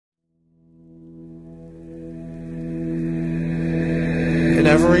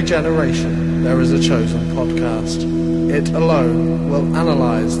every generation there is a chosen podcast. It alone will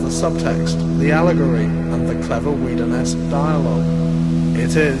analyse the subtext, the allegory, and the clever Whedon-esque dialogue.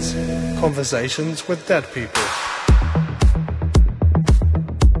 It is Conversations with Dead People.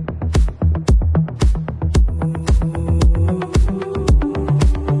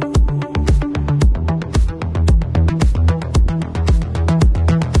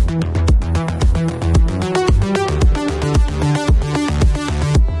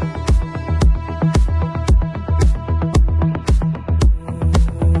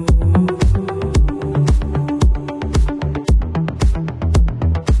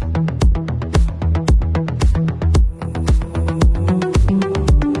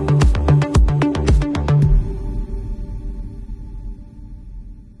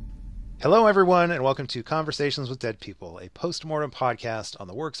 Hello, everyone, and welcome to Conversations with Dead People, a post-mortem podcast on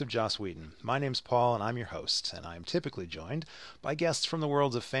the works of Joss Whedon. My name's Paul, and I'm your host, and I'm typically joined by guests from the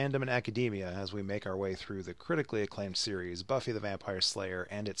worlds of fandom and academia as we make our way through the critically acclaimed series Buffy the Vampire Slayer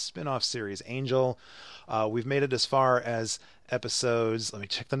and its spin-off series Angel. We've made it as far as episodes, let me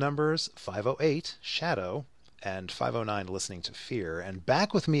check the numbers, 508, Shadow, and 509, Listening to Fear. And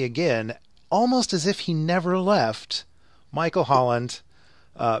back with me again, almost as if he never left, Michael Holland.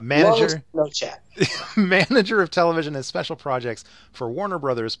 Manager manager of television and special projects for Warner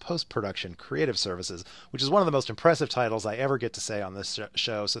Brothers Post-Production Creative Services, which is one of the most impressive titles I ever get to say on this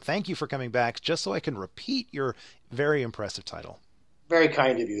show. So thank you for coming back, just so I can repeat your very impressive title. Very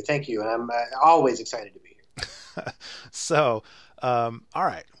kind of you. Thank you. And I'm always excited to be here. So, all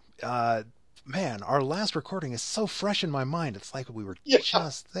right. Man, our last recording is so fresh in my mind. It's like we were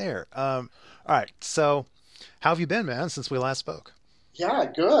just there. All right. So how have you been, man, since we last spoke?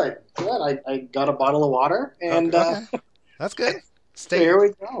 Yeah, good. I got a bottle of water, and okay. That's good. Here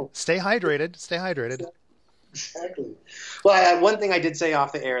we go. Stay hydrated. Stay hydrated. Exactly. Well, one thing I did say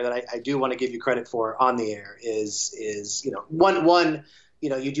off the air that I do want to give you credit for on the air is one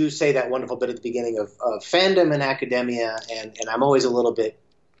you do say that wonderful bit at the beginning of fandom and academia, and I'm always a little bit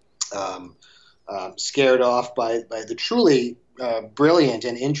scared off by the truly brilliant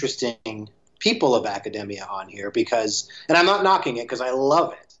and interesting people of academia on here and I'm not knocking it because I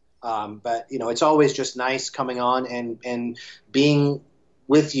love it. But it's always just nice coming on and being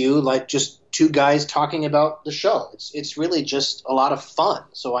with you, like just two guys talking about the show. It's really just a lot of fun.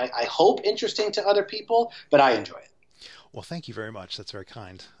 So I hope interesting to other people, but I enjoy it. Well, thank you very much. That's very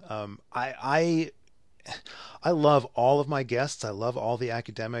kind. I love all of my guests. I love all the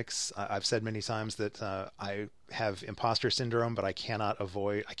academics. I've said many times that I have imposter syndrome, but I cannot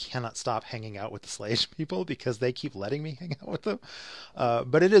stop hanging out with the Slage people because they keep letting me hang out with them.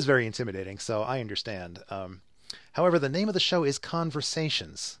 But it is very intimidating, so I understand. However, the name of the show is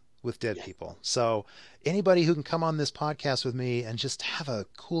Conversations with Dead People. So anybody who can come on this podcast with me and just have a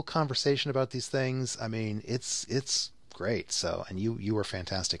cool conversation about these things, I mean, it's great. So, and you were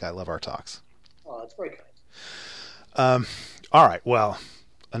fantastic. I love our talks. Oh, that's very kind. All right. Well,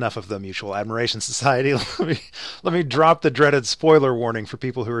 enough of the Mutual Admiration Society. Let me drop the dreaded spoiler warning for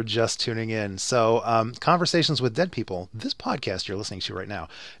people who are just tuning in. So, Conversations with Dead People, this podcast you're listening to right now,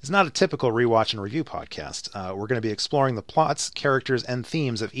 is not a typical rewatch and review podcast. We're going to be exploring the plots, characters, and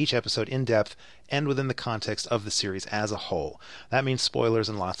themes of each episode in depth and within the context of the series as a whole. That means spoilers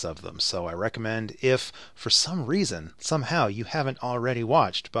and lots of them. So I recommend, if for some reason, somehow, you haven't already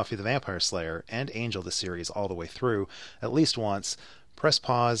watched Buffy the Vampire Slayer and Angel the series all the way through, at least once, press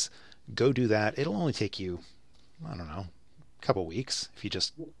pause, go do that. It'll only take you, I don't know, a couple weeks if you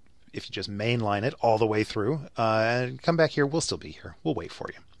just mainline it all the way through. And come back here. We'll still be here. We'll wait for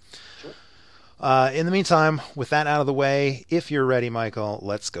you. Sure. In the meantime, with that out of the way, if you're ready, Michael,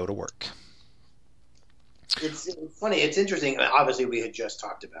 let's go to work. It's funny. It's interesting. Obviously, we had just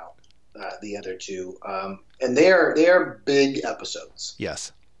talked about the other two, and they are big episodes.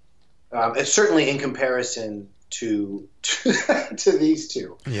 Yes. It's certainly in comparison to these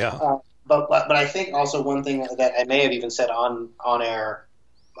two. Yeah. But I think also one thing that I may have even said on air,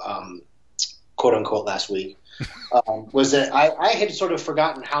 quote unquote, last week, was that I had sort of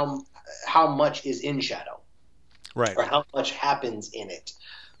forgotten how much is in Shadow, right, or how much happens in it.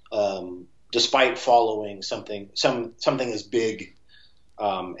 Despite following something as big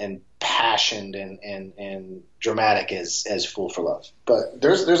and passionate and dramatic as Fool for Love, but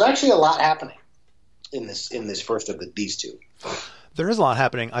there's actually a lot happening in this first of these two. There is a lot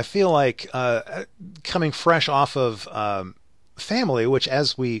happening. I feel like coming fresh off of Family, which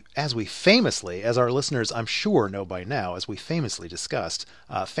as we famously, as our listeners I'm sure know by now, as we famously discussed,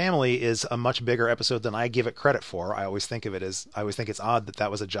 Family is a much bigger episode than I give it credit for. I always think it's odd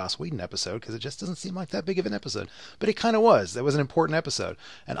that was a Joss Whedon episode, because it just doesn't seem like that big of an episode, but it kind of was. It was an important episode,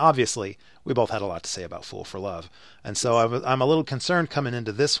 and obviously we both had a lot to say about Fool for Love, and so I'm a little concerned coming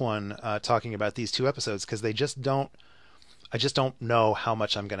into this one, talking about these two episodes, because I just don't know how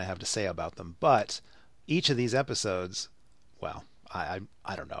much I'm going to have to say about them. But each of these episodes, well, I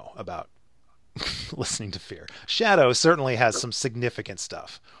don't know about listening to Fear. Shadow certainly has some significant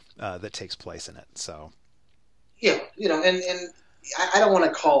stuff that takes place in it. So, yeah, and I don't want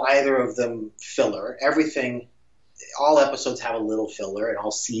to call either of them filler. All episodes have a little filler, and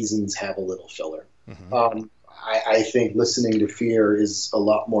all seasons have a little filler. Mm-hmm. I think listening to Fear is a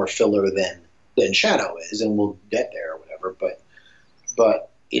lot more filler than Shadow is, and we'll get there or whatever. But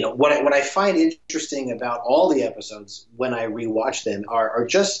what I find interesting about all the episodes when I rewatch them are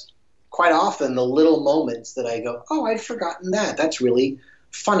just quite often the little moments that I go, oh, I'd forgotten that. That's really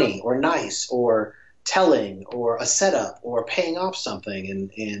funny or nice or telling or a setup or paying off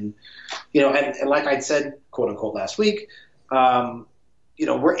something. And like I'd said, quote unquote, last week,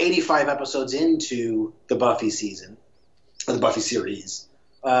 we're 85 episodes into the Buffy season, or the Buffy series.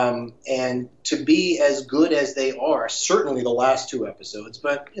 And to be as good as they are, certainly the last two episodes,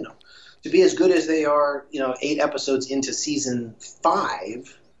 but, to be as good as they are, 8 episodes into season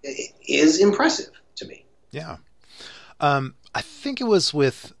 5 is impressive to me. Yeah. I think it was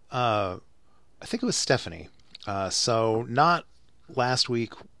with Stephanie. So not last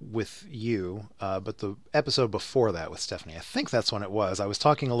week with you, but the episode before that with Stephanie. I think that's when it was. I was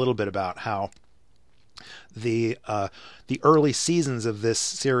talking a little bit about how the early seasons of this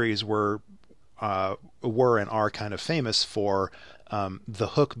series were and are kind of famous for the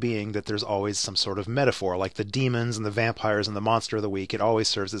hook being that there's always some sort of metaphor, like the demons and the vampires and the monster of the week. It always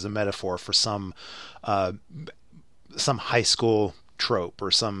serves as a metaphor for some high school trope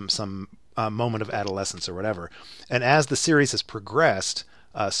or some moment of adolescence or whatever. And as the series has progressed,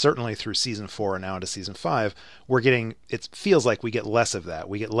 certainly through season 4 and now into season 5, it feels like we get less of that.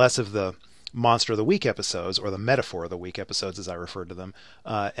 We get less of the Monster of the Week episodes, or the Metaphor of the Week episodes, as I referred to them.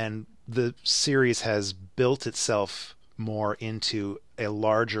 And the series has built itself more into a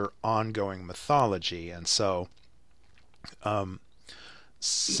larger ongoing mythology. And so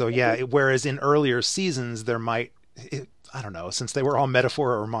yeah, whereas in earlier seasons, I don't know, since they were all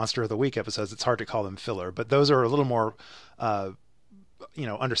Metaphor or Monster of the Week episodes, it's hard to call them filler, but those are a little more,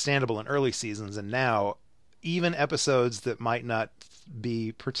 understandable in early seasons. And now even episodes that might not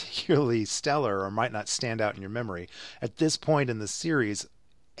be particularly stellar or might not stand out in your memory, at this point in the series,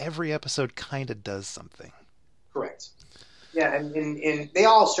 every episode kind of does something. Correct. Yeah, and they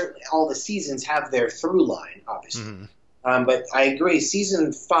all the seasons have their through line, obviously. Mm-hmm. But I agree,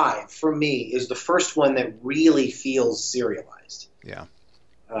 season 5 for me is the first one that really feels serialized. Yeah.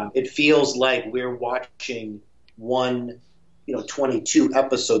 It feels like we're watching one, 22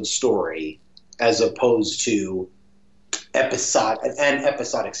 episode story as opposed to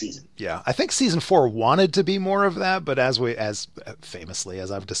episodic season. Yeah, I think season 4 wanted to be more of that, but as famously,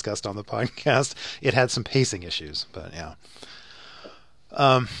 as I've discussed on the podcast, it had some pacing issues. But yeah.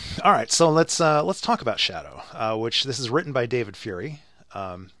 All right, so let's talk about Shadow, which this is written by David Fury,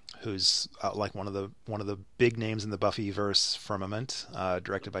 who's like one of the big names in the Buffyverse firmament,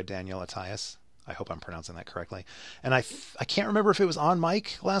 directed by Daniel Attias. I hope I'm pronouncing that correctly. And I can't remember if it was on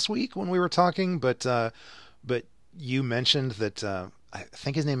mic last week when we were talking, but you mentioned that I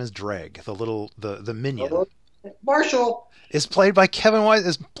think his name is Dreg, the minion. Marshall is played by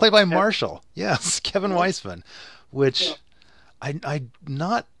Marshall. Yes, Kevin Weisman, which. Yeah. I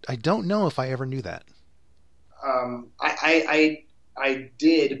don't know if I ever knew that. I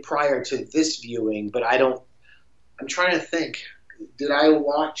did prior to this viewing, but I'm trying to think. Did I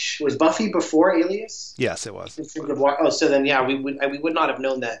watch? Was Buffy before Alias? Yes, it was. Oh, so then yeah, we would not have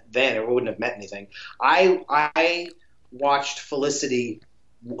known that then, or we wouldn't have met anything. I watched Felicity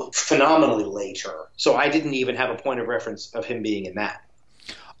phenomenally later, so I didn't even have a point of reference of him being in that.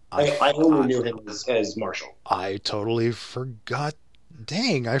 I only knew him as Marshall. I totally forgot.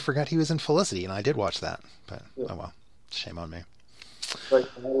 Dang, I forgot he was in Felicity, and I did watch that. But oh well, shame on me. But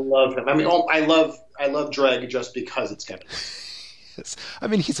I love him. I mean, I love Dreg just because it's Kevin. Yes. I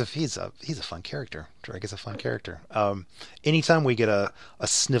mean, he's a fun character. Dreg is a fun character. Anytime we get a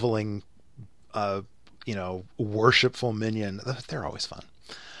sniveling, worshipful minion, they're always fun.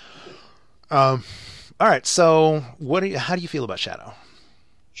 All right, so how do you feel about Shadow?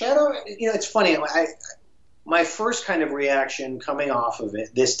 Shadow, it's funny. My first kind of reaction coming off of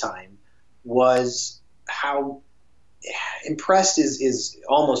it this time was how impressed is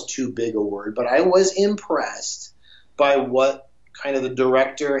almost too big a word, but I was impressed by what kind of the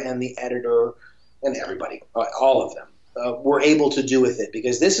director and the editor and everybody, all of them, were able to do with it,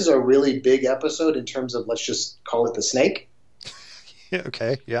 because this is a really big episode in terms of, let's just call it the snake. Yeah,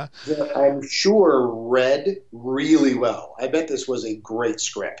 okay, yeah. That I'm sure read really well. I bet this was a great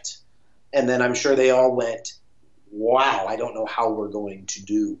script. And then I'm sure they all went, wow, I don't know how we're going to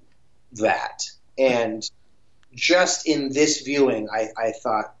do that. And just in this viewing, I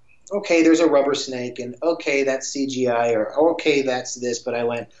thought, okay, there's a rubber snake, and okay, that's CGI, or okay, that's this. But I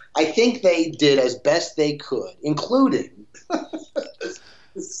went, I think they did as best they could, including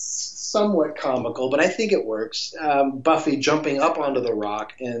somewhat comical, but I think it works. Buffy jumping up onto the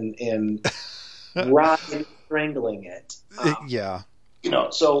rock and Ryan strangling it. Yeah.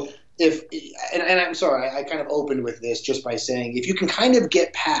 So if and I'm sorry, I kind of opened with this just by saying, if you can kind of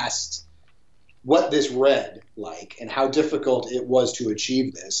get past what this read like and how difficult it was to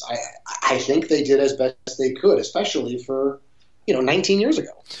achieve this, I think they did as best they could, especially for 19 years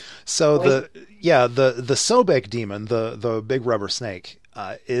ago. So the Sobek demon, the big rubber snake,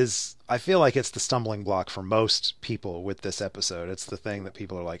 is, I feel like it's the stumbling block for most people with this episode. It's the thing that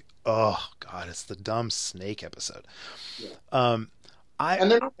people are like, oh God, it's the dumb snake episode. Yeah.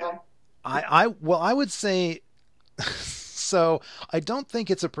 And they're not bad. I would say, so I don't think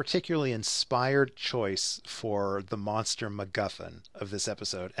it's a particularly inspired choice for the monster MacGuffin of this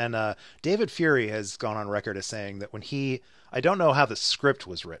episode. And David Fury has gone on record as saying that when I don't know how the script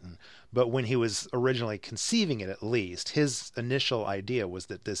was written, but when he was originally conceiving it, at least, his initial idea was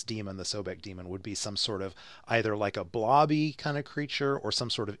that this demon, the Sobek demon, would be some sort of either like a blobby kind of creature or some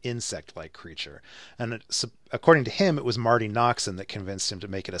sort of insect-like creature. And according to him, it was Marty Noxon that convinced him to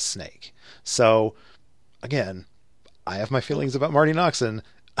make it a snake. So, again, I have my feelings about Marty Noxon.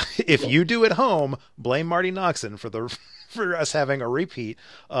 If you do at home, blame Marty Noxon for us having a repeat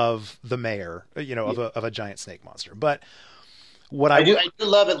of the mayor, of a giant snake monster. But what I do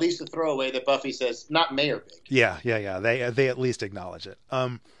love at least the throwaway that Buffy says, not Mayor Big. Yeah. They at least acknowledge it.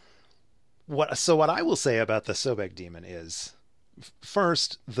 What I will say about the Sobek demon is,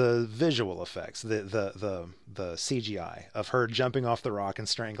 first, the visual effects, the CGI of her jumping off the rock and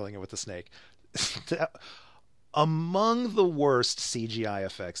strangling it with the snake. Among the worst CGI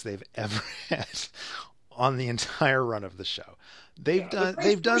effects they've ever had on the entire run of the show. They've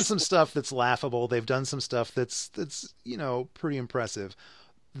done some stuff that's laughable. They've done some stuff that's pretty impressive.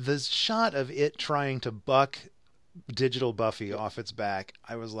 The shot of it trying to buck digital Buffy off its back,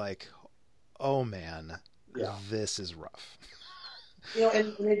 I was like, oh man, this is rough.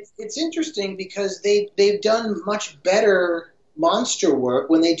 And it's interesting because they've done much better monster work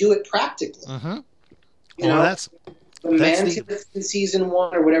when they do it practically. Mm-hmm. That's the Mantis in season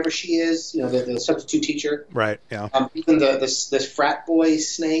 1 or whatever she is, the substitute teacher. Right, yeah. Even this frat boy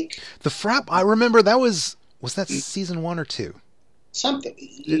snake. The frat, I remember that was that season 1 or 2? Something.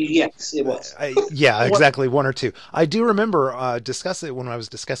 Yes, it was. Exactly, 1 or 2. I do remember when I was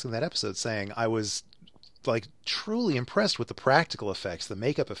discussing that episode, saying I was like truly impressed with the practical effects, the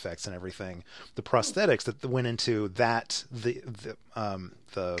makeup effects and everything, the prosthetics that went into the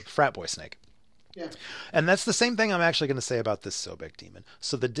frat boy snake. Yeah. And that's the same thing I'm actually going to say about this Sobek demon.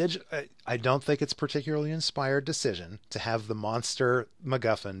 So I don't think it's a particularly inspired decision to have the monster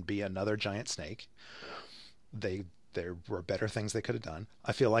MacGuffin be another giant snake. There were better things they could have done.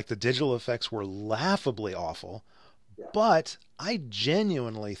 I feel like the digital effects were laughably awful, but I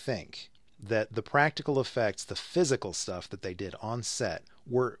genuinely think that the practical effects, the physical stuff that they did on set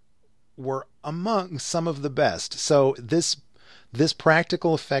were among some of the best. So this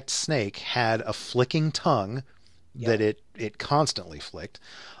practical effect snake had a flicking tongue that it constantly flicked.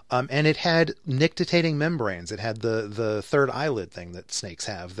 And it had nictitating membranes. It had the third eyelid thing that snakes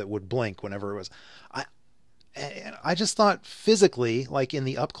have that would blink whenever it was. I just thought physically, like in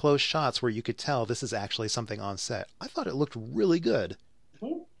the up close shots where you could tell this is actually something on set, I thought it looked really good.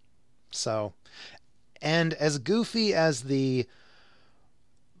 Mm-hmm. So, and as goofy as the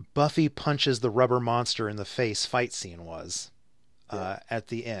Buffy punches the rubber monster in the face fight scene was, at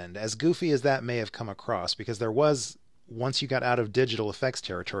the end, as goofy as that may have come across, because there was, once you got out of digital effects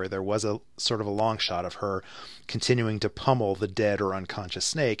territory, there was a sort of a long shot of her continuing to pummel the dead or unconscious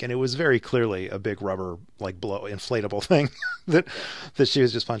snake, and it was very clearly a big rubber, like inflatable thing that she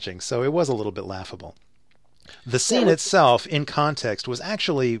was just punching. So it was a little bit laughable. The scene itself, in context, was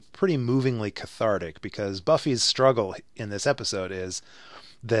actually pretty movingly cathartic, because Buffy's struggle in this episode is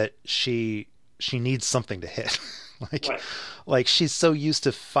that she needs something to hit. Like she's so used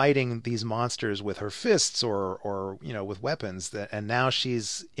to fighting these monsters with her fists or with weapons and now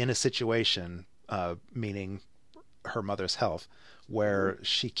she's in a situation, meaning her mother's health, where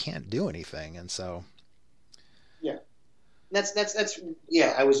she can't do anything, and so Yeah. That's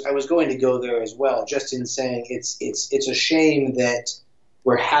yeah. I was going to go there as well, just in saying it's a shame that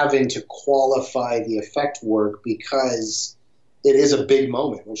we're having to qualify the effect work because it is a big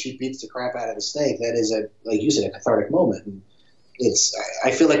moment when she beats the crap out of the snake. That is like you said, a cathartic moment. And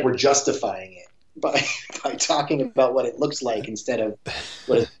I feel like we're justifying it by talking about what it looks like instead of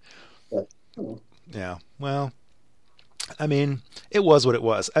what it. Yeah. Well, I mean, it was what it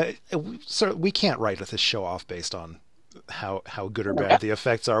was. We can't write this show off based on how good or bad the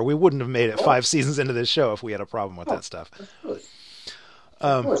effects are. We wouldn't have made it 5 seasons into this show if we had a problem with that stuff.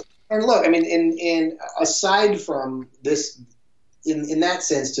 Of course. And look, I mean, in aside from this, in that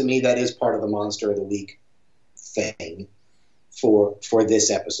sense, to me, that is part of the Monster of the Week thing for this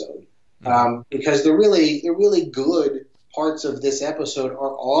episode, because the really good parts of this episode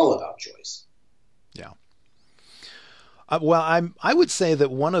are all about Joyce. Yeah. Well, I would say that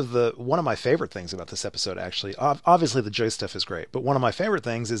one of my favorite things about this episode, actually, obviously the Joyce stuff is great, but one of my favorite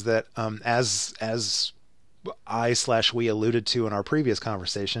things is that as we alluded to in our previous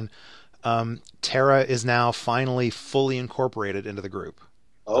conversation, Tara is now finally fully incorporated into the group.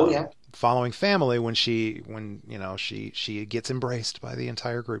 Oh yeah. Following Family, when she gets embraced by the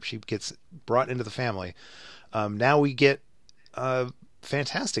entire group, she gets brought into the family. Now we get a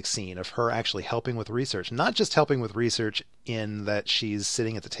fantastic scene of her actually helping with research, not just helping with research in that she's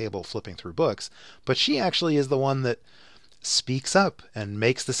sitting at the table flipping through books, but she actually is the one that speaks up and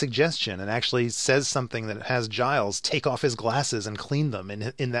makes the suggestion and actually says something that has Giles take off his glasses and clean them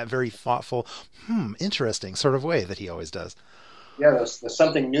in that very thoughtful, interesting sort of way that he always does. Yeah, there's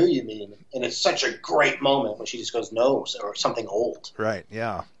something new, you mean? And it's such a great moment when she just goes, no, or something old. Right,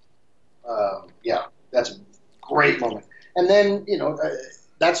 yeah. Yeah, that's a great moment. And then,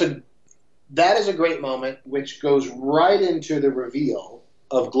 that is a great moment, which goes right into the reveal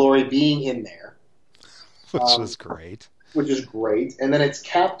of Glory being in there. Which is great. Which is great. And then it's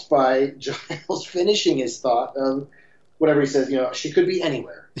capped by Giles finishing his thought of whatever he says, she could be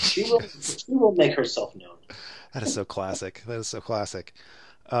anywhere. She will make herself known. That is so classic.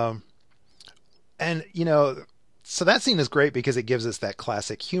 And, so that scene is great because it gives us that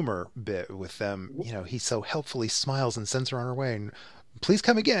classic humor bit with them. He so helpfully smiles and sends her on her way. And please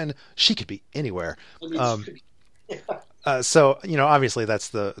come again. She could be anywhere. So, obviously that's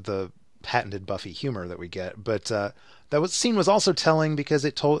the patented Buffy humor that we get. But scene was also telling because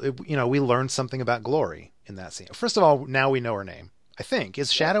we learned something about Glory in that scene. First of all, now we know her name. I think.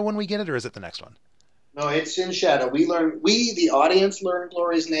 Is Shadow when we get it, or is it the next one? No, it's in Shadow. We, the audience, learn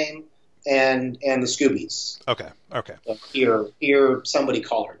Glory's name. And the Scoobies. Okay. So here, somebody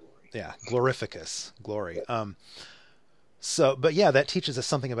call her Glory. Yeah, Glorificus, Glory. But yeah, that teaches us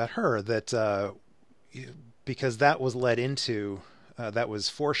something about her that because that was led into that was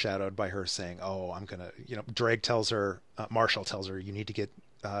foreshadowed by her saying, "Oh, I'm gonna," Drake tells her, Marshall tells her, "You need to get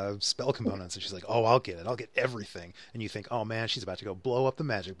spell components," and she's like, "Oh, I'll get it. I'll get everything." And you think, "Oh man, she's about to go blow up the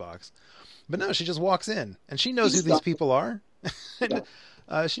magic box," but no, she just walks in and she knows who these people are. And,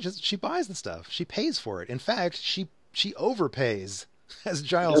 she buys the stuff. She pays for it. In fact, she overpays, as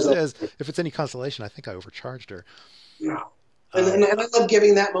Giles says. If it's any consolation, I think I overcharged her. Yeah, and I love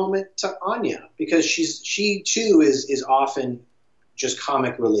giving that moment to Anya because she too is often just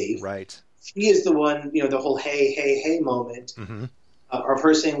comic relief. Right. She is the one, the whole hey moment of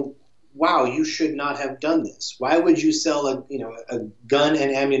her saying, "Wow, you should not have done this. Why would you sell a gun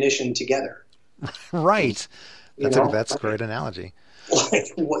and ammunition together?" Right. That's a great analogy.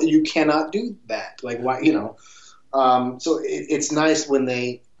 Like, you cannot do that. Like, why, so it's nice when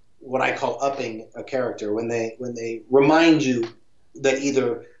they, what I call upping a character, when they remind you that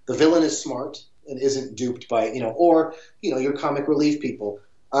either the villain is smart and isn't duped by, or, your comic relief people.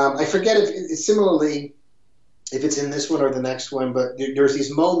 I forget if similarly, if it's in this one or the next one, but there's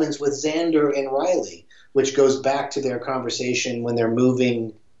these moments with Xander and Riley, which goes back to their conversation when they're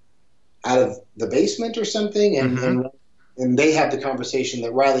moving out of the basement or something, and they have the conversation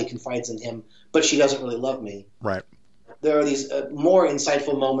that Riley confides in him, but she doesn't really love me. Right. There are these more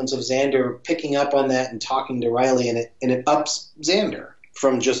insightful moments of Xander picking up on that and talking to Riley, and it ups Xander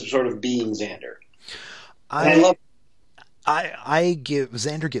from just sort of being Xander. I love.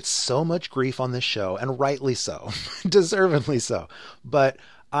 Xander gets so much grief on this show, and rightly so, deservedly so. But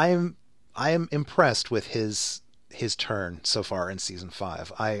I am impressed with his turn so far in season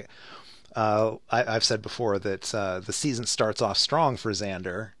 5. I've said before that the season starts off strong for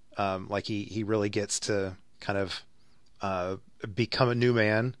Xander. Like he really gets to kind of become a new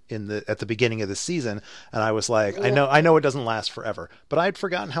man at the beginning of the season, and I was like, I know it doesn't last forever, but I'd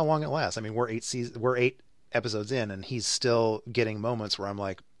forgotten how long it lasts. I mean, we're 8 episodes in, and he's still getting moments where I'm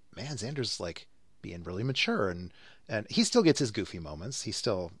like, man, Xander's like being really mature, and he still gets his goofy moments. He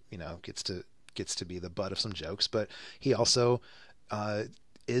still, gets to be the butt of some jokes, but he also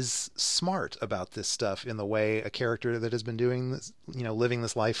is smart about this stuff in the way a character that has been doing this, living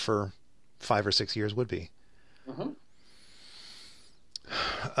this life for 5 or 6 years would be. Mm-hmm.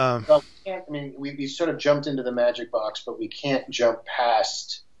 Well, we sort of jumped into the magic box, but we can't jump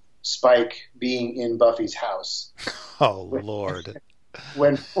past Spike being in Buffy's house. Oh, Lord.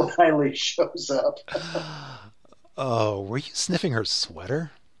 When Riley shows up. Oh, were you sniffing her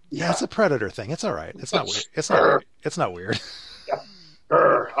sweater? Yeah, it's a predator thing. It's all right. It's not weird. It's not weird. Yeah.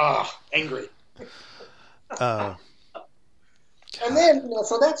 Angry. And then,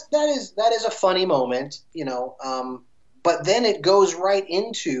 so that is a funny moment, but then it goes right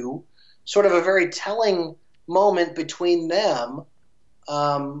into sort of a very telling moment between them,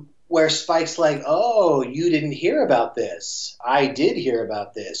 where Spike's like, "Oh, you didn't hear about this. I did hear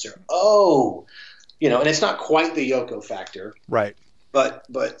about this," or "Oh," and it's not quite the Yoko factor, right?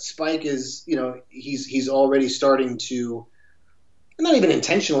 But Spike is, he's already starting to, not even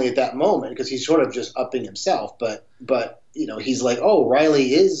intentionally at that moment, because he's sort of just upping himself, but he's like, "Oh,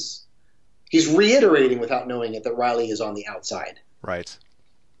 he's reiterating without knowing it that Riley is on the outside." Right.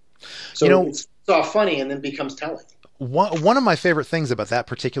 So it's all funny and then becomes telling. One of my favorite things about that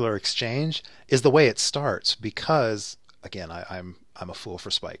particular exchange is the way it starts, because again, I'm a fool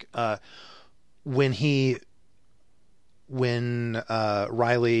for Spike. When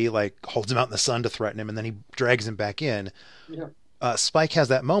Riley like holds him out in the sun to threaten him, and then he drags him back in. Yeah. Spike has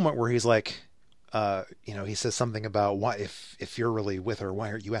that moment where he's like, he says something about, why, if you're really with her, why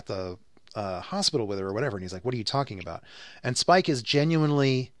aren't you at the hospital with her or whatever? And he's like, what are you talking about? And Spike is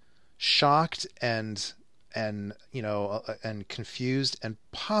genuinely shocked and confused, and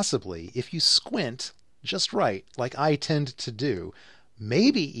possibly, if you squint just right, like I tend to do,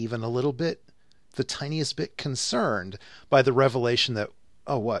 maybe even a little bit, the tiniest bit concerned by the revelation that,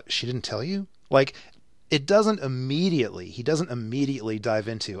 oh, what, she didn't tell you? Like, he doesn't immediately dive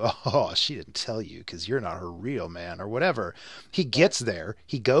into, oh, she didn't tell you because you're not her real man or whatever. He gets there,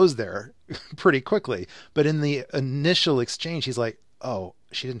 he goes there pretty quickly, but in the initial exchange, he's like, oh,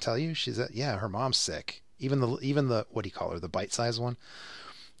 she didn't tell you? Yeah, her mom's sick. Even the what do you call her? The bite-sized one?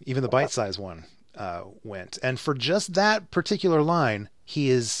 Even the bite-sized one went. And for just that particular line,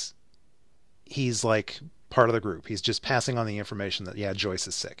 he's like part of the group. He's just passing on the information that, yeah, Joyce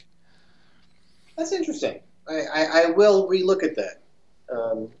is sick. That's interesting. I will relook at that.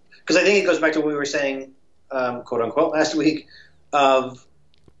 Because I think it goes back to what we were saying, quote unquote, last week, of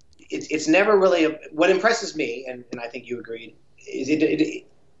it's never really what impresses me, and I think you agreed, is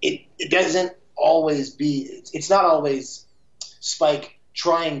it doesn't always be, it's not always Spike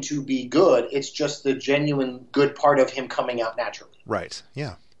trying to be good. It's just the genuine good part of him coming out naturally. Right.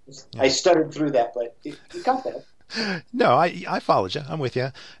 Yeah. I stuttered through that, but you got that. No, I followed you. I'm with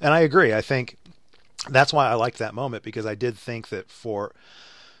you. And I agree. I think that's why I liked that moment, because I did think that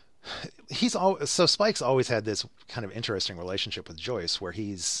Spike's always had this kind of interesting relationship with Joyce, where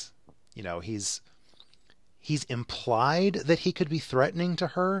he's implied that he could be threatening to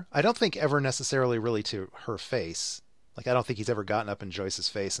her. I don't think ever necessarily really to her face. Like, I don't think he's ever gotten up in Joyce's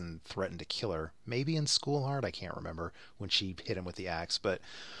face and threatened to kill her. Maybe in School Hard, I can't remember, when she hit him with the axe. But,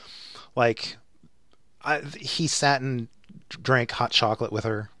 like, he sat and drank hot chocolate with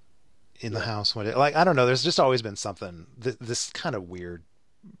her in the house. I don't know. There's just always been something, this kind of weird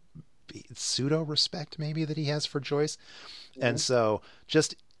pseudo-respect, maybe, that he has for Joyce. Mm-hmm. And so,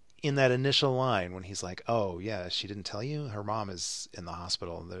 just in that initial line, when he's like, oh, yeah, she didn't tell you? Her mom is in the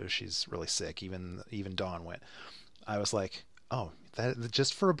hospital. She's really sick. Even Dawn went. I was like, oh, that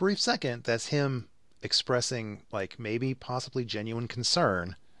just for a brief second, that's him expressing, like, maybe possibly genuine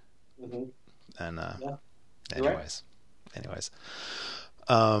concern. Mm-hmm. And anyways,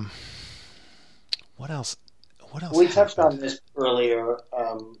 what else? We touched on this earlier,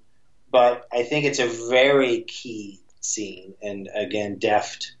 but I think it's a very key scene, and again,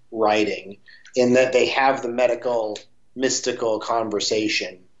 deft writing, in that they have the medical, mystical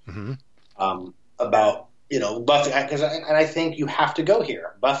conversation mm-hmm. About, Buffy, and I think you have to go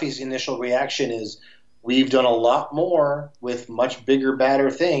here. Buffy's initial reaction is, we've done a lot more with much bigger,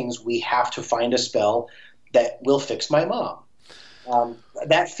 badder things. We have to find a spell that will fix my mom.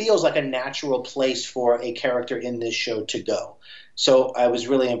 That feels like a natural place for a character in this show to go. So I was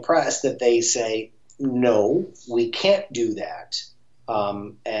really impressed that they say, no, we can't do that.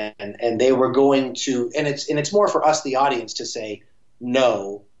 And they were going to, and it's more for us, the audience, to say,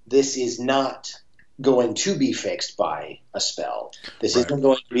 no, this is not going to be fixed by a spell. This isn't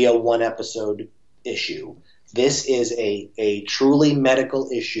going to be a one episode issue. This is a truly medical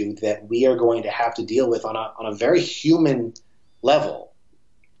issue that we are going to have to deal with on a very human level,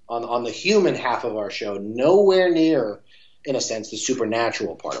 on the human half of our show, nowhere near, in a sense, the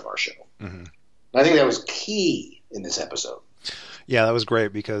supernatural part of our show. Mm-hmm. I think that was key in this episode. Yeah, that was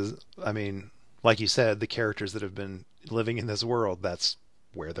great because, I mean, like you said, the characters that have been living in this world, that's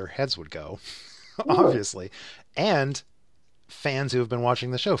where their heads would go, obviously. And fans who have been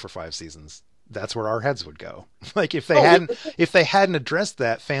watching the show for 5 seasons, that's where our heads would go. Like if they hadn't addressed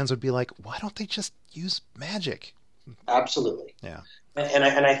that, fans would be like, why don't they just use magic? Absolutely. Yeah. And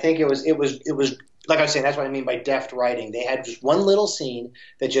I think it was like I was saying, that's what I mean by deft writing. They had just one little scene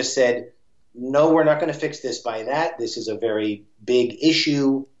that just said, no, we're not going to fix this by that. This is a very big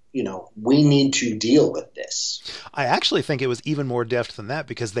issue. You know, we need to deal with this. I actually think it was even more deft than that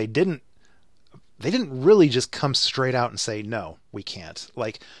because they didn't really just come straight out and say, no, we can't.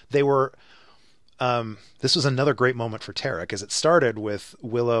 Like they were, this was another great moment for Tara because it started with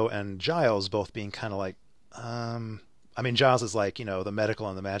Willow and Giles both being kind of like, I mean, Giles is like, you know, the medical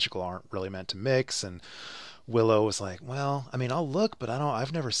and the magical aren't really meant to mix. And Willow was like, well, I mean, I'll look, but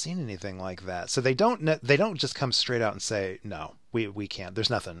I've never seen anything like that. So they don't just come straight out and say, no, we can't, there's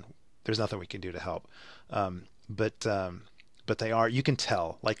nothing we can do to help. But they are, you can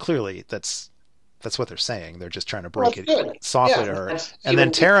tell, like clearly that's what they're saying. They're just trying to break it softly to her. And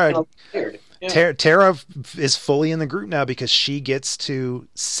then Tara is fully in the group now because she gets to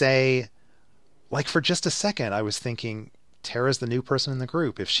say, like for just a second, I was thinking Tara's the new person in the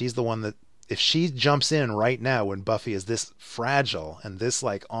group. If she jumps in right now when Buffy is this fragile and this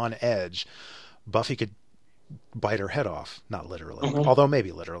like on edge, Buffy could bite her head off. Not literally, although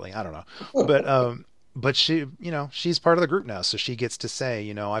maybe literally, I don't know. But she, you know, she's part of the group now. So she gets to say,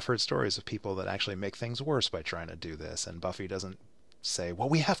 you know, I've heard stories of people that actually make things worse by trying to do this. And Buffy doesn't say, well,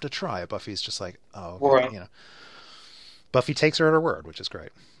 we have to try. Buffy's just like, oh, okay, right. You know, Buffy takes her at her word, which is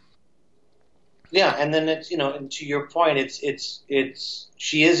great. Yeah, and then it's, you know, and to your point, it's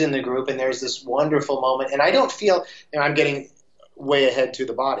she is in the group, and there's this wonderful moment, and I don't feel, you know, I'm getting way ahead to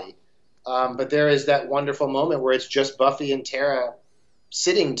the body, but there is that wonderful moment where it's just Buffy and Tara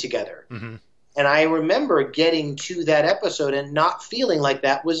sitting together, and I remember getting to that episode and not feeling like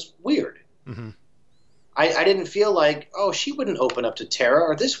that was weird. I didn't feel like, oh, she wouldn't open up to Tara,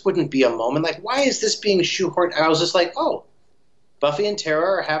 or this wouldn't be a moment. Like, why is this being shoehorned? I was just like, oh, Buffy and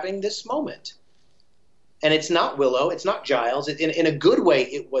Tara are having this moment. And it's not Willow, it's not Giles. In a good way,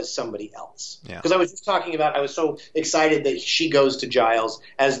 it was somebody else. Because I was just talking about, I was so excited that she goes to Giles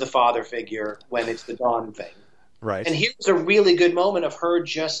as the father figure when it's the Dawn thing. Right. And here's a really good moment of her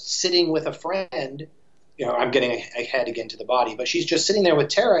just sitting with a friend. You know, I'm getting ahead again to the body, but she's just sitting there with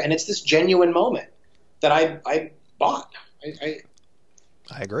Tara, and it's this genuine moment that I bought. I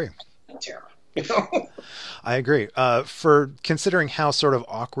agree. Tara. You know? I agree. For considering how sort of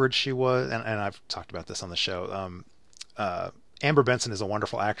awkward she was, and I've talked about this on the show, Amber Benson is a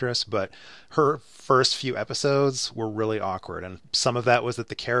wonderful actress, but her first few episodes were really awkward. And some of that was that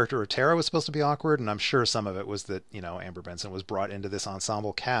the character of Tara was supposed to be awkward, and I'm sure some of it was that, you know, Amber Benson was brought into this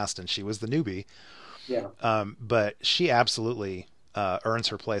ensemble cast and she was the newbie. Yeah. But she absolutely earns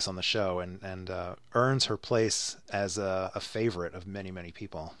her place on the show and earns her place as a favorite of many, many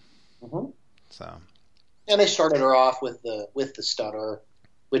people. So, and they started her off with the stutter,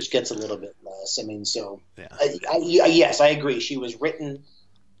 which gets a little bit less. I mean, so yeah. Yes, I agree. She was written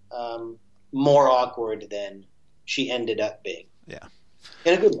more awkward than she ended up being. Yeah,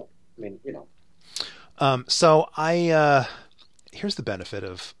 in a good way. I mean, you know. So here's the benefit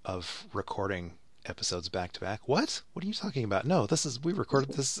of recording episodes back to back. What are you talking about? No, we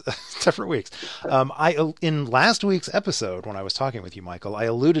recorded this different weeks. In last week's episode, when I was talking with you, Michael, I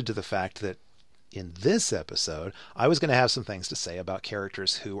alluded to the fact that in this episode, I was going to have some things to say about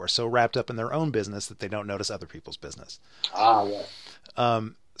characters who are so wrapped up in their own business that they don't notice other people's business. Yeah.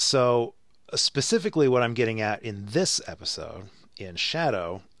 So specifically what I'm getting at in this episode, in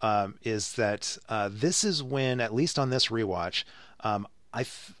Shadow, is that this is when, at least on this rewatch,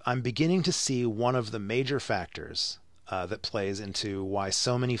 I'm beginning to see one of the major factors that plays into why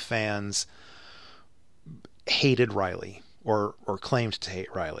so many fans hated Riley or claimed to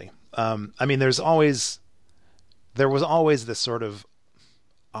hate Riley. I mean, there was always this sort of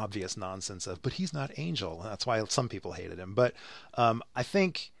obvious nonsense of, but he's not Angel. That's why some people hated him. But I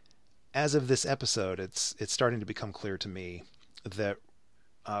think as of this episode, it's starting to become clear to me that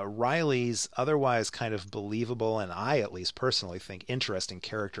Riley's otherwise kind of believable, and I at least personally think interesting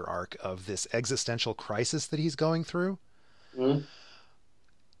character arc of this existential crisis that he's going through,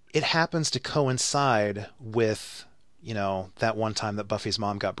 it happens to coincide with, you know, that one time that Buffy's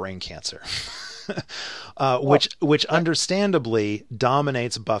mom got brain cancer. which understandably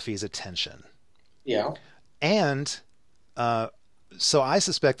dominates Buffy's attention. Yeah. And so I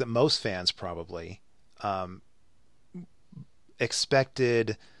suspect that most fans probably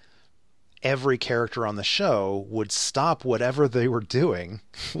expected every character on the show would stop whatever they were doing,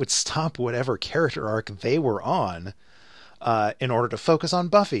 would stop whatever character arc they were on, in order to focus on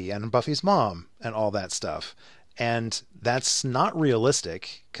Buffy and Buffy's mom and all that stuff. And that's not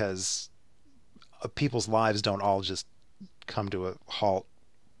realistic, because people's lives don't all just come to a halt.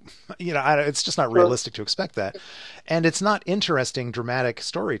 It's just not realistic to expect that. And it's not interesting, dramatic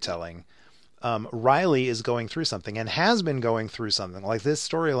storytelling. Riley is going through something, and has been going through something. Like, this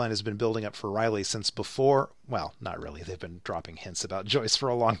storyline has been building up for Riley since before, well, not really. They've been dropping hints about Joyce for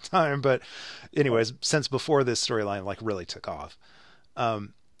a long time, but anyways, since before this storyline like really took off.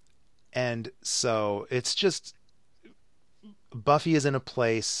 And so it's just, Buffy is in a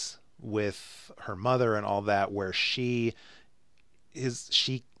place with her mother and all that where she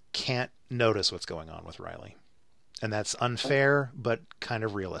can't notice what's going on with Riley. And that's unfair, but kind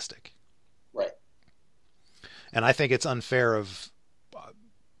of realistic. Right. And I think it's unfair of,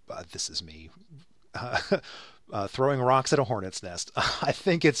 this is me, throwing rocks at a hornet's nest. I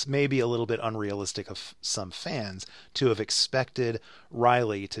think it's maybe a little bit unrealistic of some fans to have expected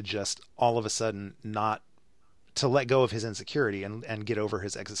Riley to just all of a sudden not to let go of his insecurity and get over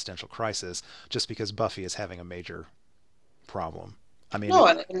his existential crisis just because Buffy is having a major problem. I mean, no,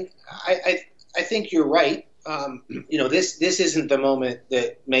 I think you're right. This isn't the moment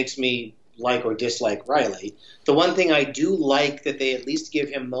that makes me like or dislike Riley. The one thing I do like that they at least give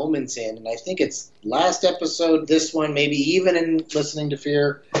him moments in, and I think it's last episode, this one, maybe even in Listening to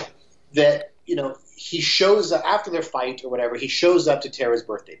Fear, that, he shows up after their fight or whatever, he shows up to Tara's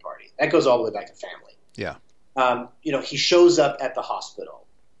birthday party. That goes all the way back to family. Yeah. He shows up at the hospital,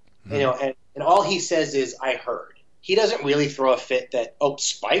 and all he says is, "I heard." He doesn't really throw a fit that,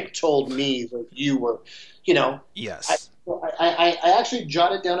 Spike told me that you were, Yes. I actually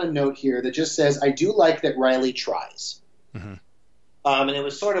jotted down a note here that just says, I do like that Riley tries. Mm-hmm. And it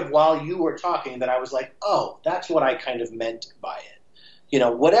was sort of while you were talking that I was like, oh, that's what I kind of meant by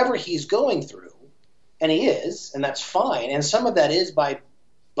it. Whatever he's going through, and he is, and that's fine. And some of that is by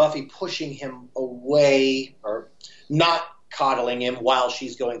Buffy pushing him away or not coddling him while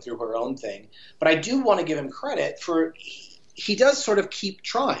she's going through her own thing. But I do want to give him credit for he does sort of keep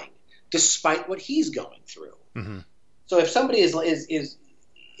trying despite what he's going through. Mm-hmm. So if somebody is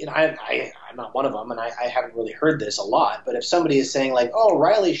I'm not one of them, and I haven't really heard this a lot, but if somebody is saying like, oh,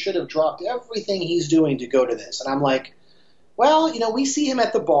 Riley should have dropped everything he's doing to go to this, and I'm like, well, we see him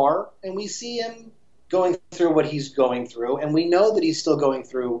at the bar, and we see him going through what he's going through, and we know that he's still going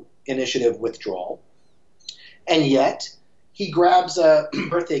through initiative withdrawal, and yet he grabs a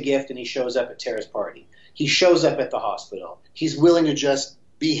birthday gift and he shows up at Tara's party. He shows up at the hospital. He's willing to just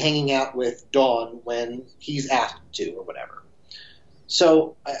be hanging out with Dawn when he's asked to or whatever.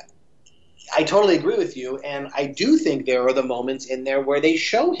 So I totally agree with you, and I do think there are the moments in there where they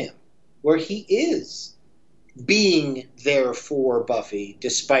show him, where he is being there for Buffy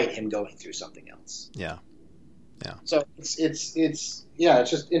despite him going through something else. Yeah. Yeah. So it's just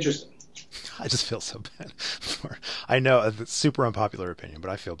interesting. I just feel so bad I know it's a super unpopular opinion, but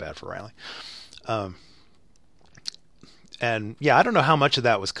I feel bad for Riley. And yeah, I don't know how much of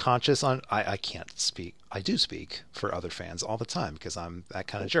that was conscious I can't speak. I do speak for other fans all the time because I'm that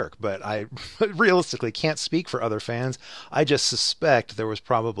kind of jerk, but I realistically can't speak for other fans. I just suspect there was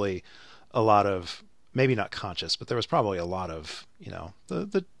probably a lot of, maybe not conscious, but there was probably a lot of,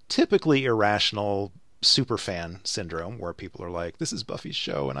 the typically irrational super fan syndrome where people are like, this is Buffy's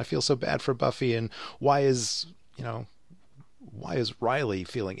show and I feel so bad for Buffy, and why is Riley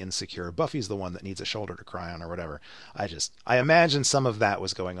feeling insecure? Buffy's the one that needs a shoulder to cry on or whatever. I imagine some of that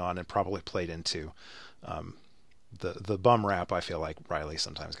was going on and probably played into the bum rap I feel like Riley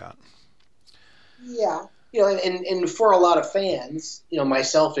sometimes got. Yeah. And for a lot of fans,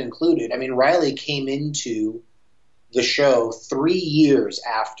 myself included, I mean, Riley came into the show 3 years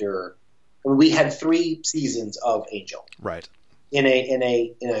after we had 3 seasons of Angel. Right. In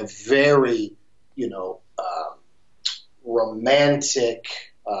a very, romantic,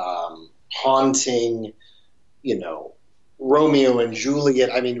 haunting, Romeo and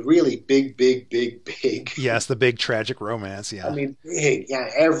Juliet. I mean, really big. Yes, the big tragic romance. Yeah. I mean, big. Yeah,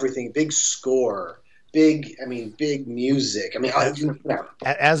 everything. Big score. Big music. I mean,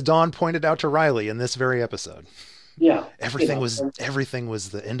 as Dawn pointed out to Riley in this very episode. Yeah. Everything was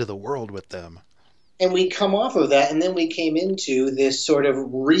the end of the world with them. And we come off of that, and then we came into this sort of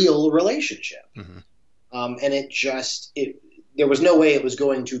real relationship. Mm-hmm. And there was no way it was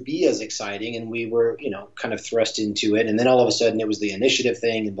going to be as exciting, and we were, kind of thrust into it. And then all of a sudden it was the initiative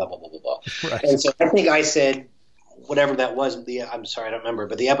thing and blah, blah, blah, blah, blah. Right. And so I think I said, whatever that was, I'm sorry, I don't remember,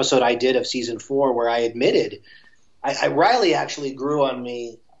 but the episode I did of season 4 where I admitted, Riley actually grew on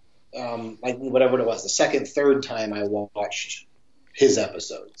me, like whatever it was, the second, third time I watched his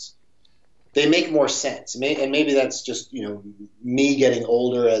episodes. They make more sense. And maybe that's just, me getting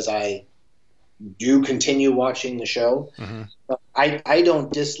older as I do continue watching the show. Mm-hmm. I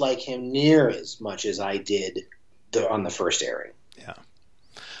don't dislike him near as much as I did on the first airing. Yeah.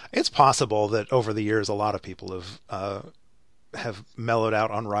 It's possible that over the years, a lot of people have mellowed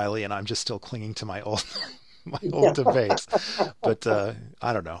out on Riley, and I'm just still clinging to my old debates. But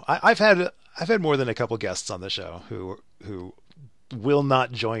I don't know. I've had more than a couple guests on the show who will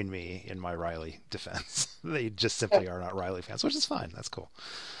not join me in my Riley defense. They just simply are not Riley fans, which is fine. That's cool.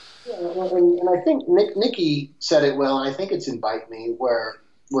 Yeah, and I think Nikki said it well, and I think it's in Bite Me, where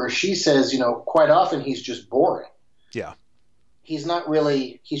she says, quite often he's just boring. Yeah. He's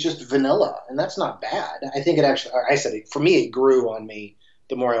just vanilla, and that's not bad. I think I said it, for me, it grew on me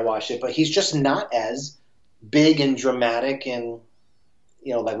the more I watched it, but he's just not as big and dramatic and,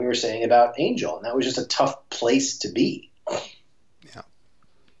 like we were saying about Angel, and that was just a tough place to be. Yeah.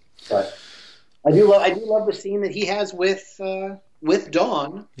 But I do love the scene that he has with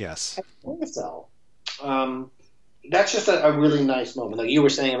Dawn. Yes. So, that's just a really nice moment. Like you were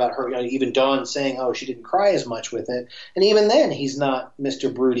saying about her, even Dawn saying, "Oh, she didn't cry as much with it," and even then, he's not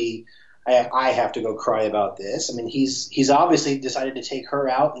Mr. Broody. I have to go cry about this. I mean, he's obviously decided to take her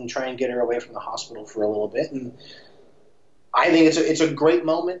out and try and get her away from the hospital for a little bit, and I think it's a great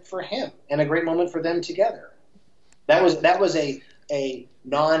moment for him and a great moment for them together. That was a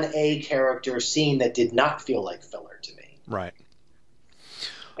non-A character scene that did not feel like filler to me. Right.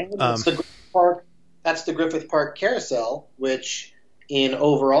 And that's the Griffith Park carousel, which in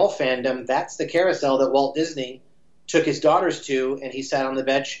overall fandom, that's the carousel that Walt Disney took his daughters to, and he sat on the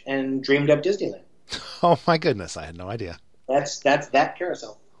bench and dreamed up Disneyland. Oh my goodness, I had no idea. That's that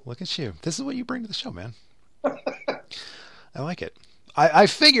carousel. Look at you. This is what you bring to the show, man. I like it. I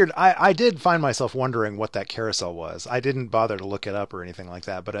figured I did find myself wondering what that carousel was. I didn't bother to look it up or anything like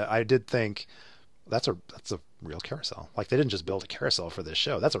that, but I did think that's a real carousel. Like they didn't just build a carousel for this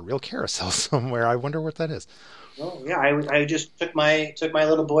show. That's a real carousel somewhere. I wonder what that is. Well, yeah, I just took my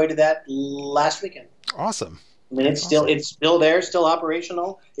little boy to that last weekend. Awesome. I mean, it's still there, still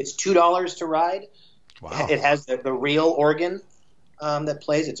operational. It's $2 to ride. Wow. It has the real organ that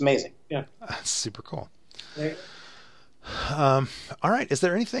plays. It's amazing. Yeah. That's super cool. There. All right. Is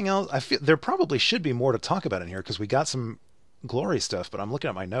there anything else? I feel there probably should be more to talk about in here because we got some Glory stuff, but I'm looking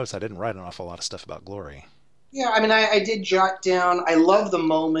at my notes. I didn't write an awful lot of stuff about Glory. Yeah, I mean, I did jot down. I love the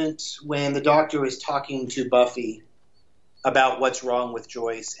moment when the doctor is talking to Buffy about what's wrong with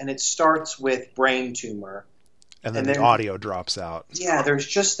Joyce, and it starts with brain tumor. And then the audio drops out. Yeah, there's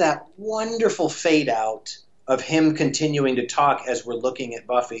just that wonderful fade out of him continuing to talk as we're looking at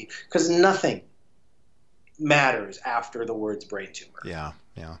Buffy, because nothing matters after the words brain tumor. Yeah,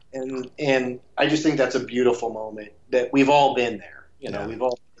 yeah. And I just think that's a beautiful moment that we've all been there. We've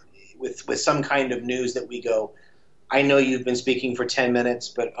all with some kind of news that we go, I know you've been speaking for 10 minutes,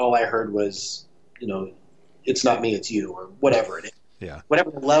 but all I heard was, it's not me, it's you, or whatever it is. Yeah. Whatever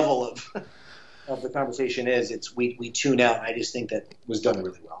the level of the conversation is, we tune out. I just think that was done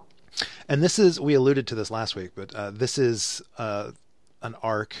really well. And we alluded to this last week, but this is an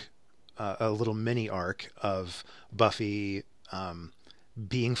arc, a little mini arc of Buffy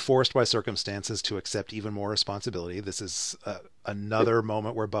being forced by circumstances to accept even more responsibility. This is another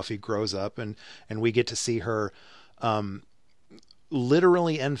moment where Buffy grows up, and we get to see her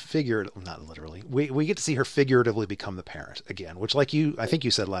literally and figuratively, not literally, we get to see her figuratively become the parent again, which I think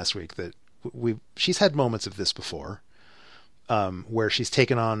you said last week that she's had moments of this before, where she's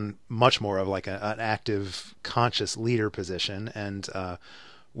taken on much more of like an active, conscious leader position. And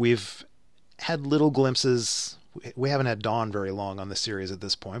we've had little glimpses. We haven't had Dawn very long on the series at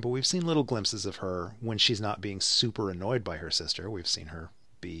this point, but we've seen little glimpses of her when she's not being super annoyed by her sister. We've seen her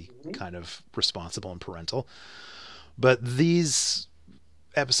be kind of responsible and parental. But these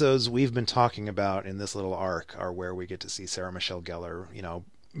episodes we've been talking about in this little arc are where we get to see Sarah Michelle Gellar,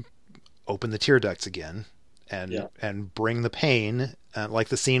 open the tear ducts again and bring the pain, like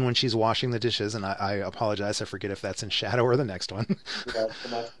the scene when she's washing the dishes. And I apologize, I forget if that's in Shadow or the next one. Yeah, it's the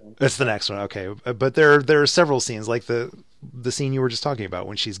next one. It's the next one. Okay. But there are several scenes, like the scene you were just talking about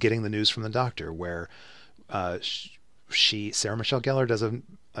when she's getting the news from the doctor, where Sarah Michelle Gellar does an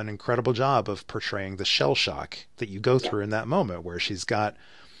incredible job of portraying the shell shock that you go through in that moment, where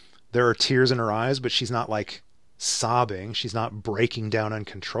there are tears in her eyes, but she's not like sobbing. She's not breaking down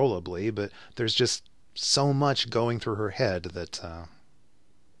uncontrollably, but there's just so much going through her head that,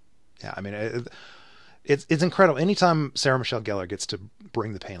 yeah, I mean, it's incredible. Anytime Sarah Michelle Gellar gets to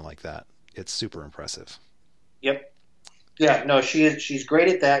bring the pain like that, it's super impressive. Yep. Yeah, no, she's great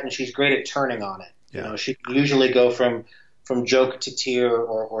at that, and she's great at turning on it. Yeah. You know, she can usually go from joke to tear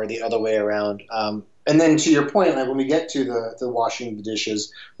or the other way around. And then to your point, like when we get to the washing the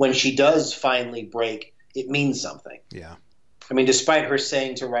dishes, when she does finally break, it means something. Yeah. I mean, despite her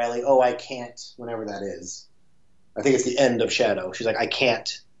saying to Riley, "Oh, I can't," whenever that is, I think it's the end of Shadow. She's like, "I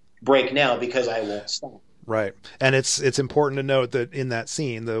can't break now because I won't stop." Right. And it's important to note that in that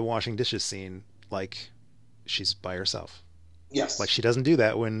scene, the washing dishes scene, like, she's by herself. Yes. Like, she doesn't do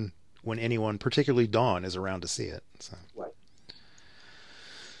that when anyone, particularly Dawn, is around to see it. So. Right.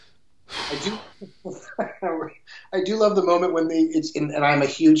 I do love the moment when and I'm a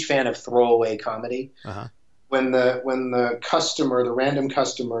huge fan of throwaway comedy. Uh-huh. When the customer, the random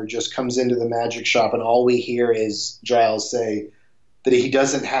customer, just comes into the magic shop and all we hear is Giles say that he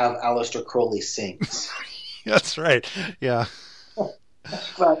doesn't have Aleister Crowley sings. That's right. Yeah.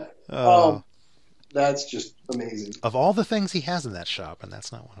 But that's just amazing. Of all the things he has in that shop, and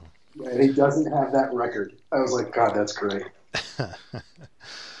that's not one of them. Yeah, and he doesn't have that record. I was like, God, that's great.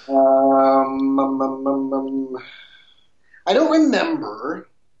 I don't remember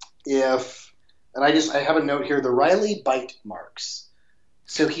if, and I have a note here, the Riley bite marks.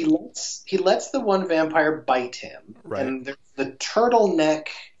 So he lets the one vampire bite him, right. And there's the turtleneck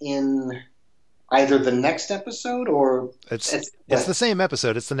in either the next episode or it's the same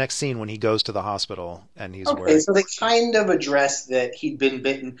episode. It's the next scene when he goes to the hospital and he's okay. wearing. So they kind of address that he'd been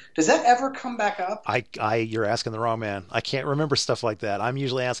bitten. Does that ever come back up? You're asking the wrong man. I can't remember stuff like that. I'm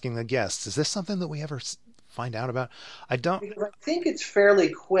usually asking the guests. Is this something that we ever find out about? I don't. Because I think it's fairly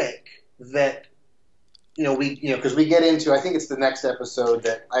quick that because we get into. I think it's the next episode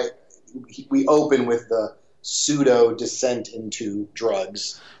that we open with the pseudo descent into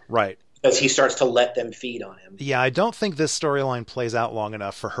drugs. Right. As he starts to let them feed on him. Yeah, I don't think this storyline plays out long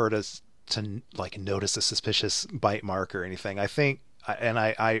enough for her to like notice a suspicious bite mark or anything. I think, and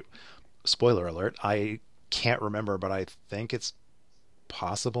I spoiler alert, I can't remember, but I think it's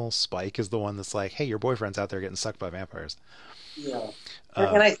possible Spike is the one that's like, "Hey, your boyfriend's out there getting sucked by vampires." Yeah,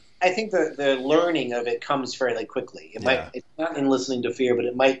 and I think the learning of it comes fairly quickly. It's not in Listening to Fear, but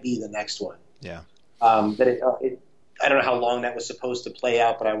it might be the next one. Yeah. That I don't know how long that was supposed to play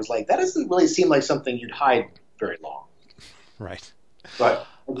out, but I was like, that doesn't really seem like something you'd hide very long. Right. But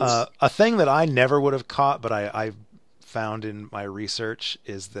a thing that I never would have caught, but I found in my research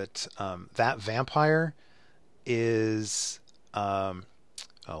is that that vampire is, oh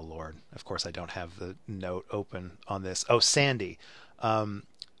Lord, of course I don't have the note open on this. Oh, Sandy.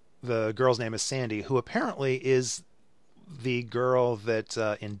 The girl's name is Sandy, who apparently is the girl that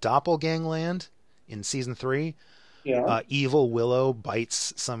in Doppelgangland in season 3, Evil Willow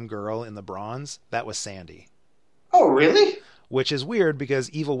bites some girl in the bronze. That was Sandy. Oh, really? Which is weird because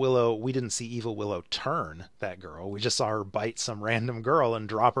Evil Willow, we didn't see Evil Willow turn that girl. We just saw her bite some random girl and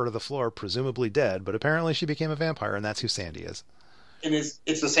drop her to the floor, presumably dead. But apparently she became a vampire, and that's who Sandy is. And it's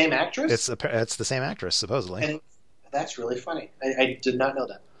the same actress? It's the same actress, supposedly. And that's really funny. I did not know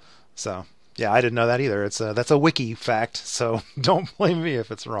that. So, yeah, I didn't know that either. That's a wiki fact, so don't blame me if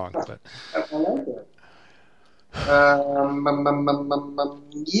it's wrong. But I like it.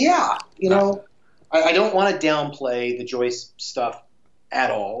 Yeah, I don't want to downplay the Joyce stuff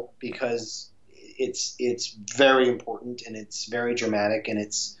at all because it's very important and it's very dramatic and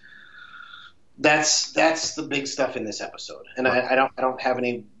that's the big stuff in this episode. And I don't have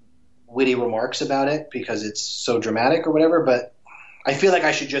any witty remarks about it because it's so dramatic or whatever, but I feel like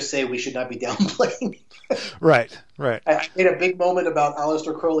I should just say we should not be downplaying. Right. I made a big moment about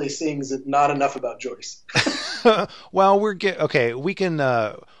Aleister Crowley sings and not enough about Joyce. Well, we can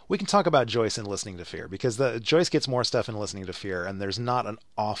talk about Joyce in Listening to Fear because Joyce gets more stuff in Listening to Fear, and there's not an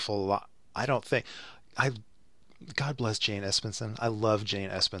awful lot. I don't think. God bless Jane Espenson. I love Jane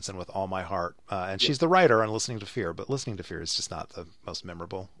Espenson with all my heart, and she's the writer on Listening to Fear. But Listening to Fear is just not the most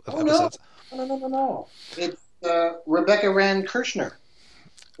memorable of episodes. No. It's Rebecca Rand Kirshner.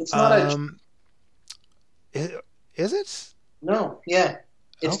 It's not Is it? No. Yeah.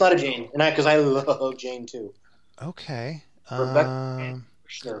 It's not a Jane, and because I love Jane too. Okay. Rebecca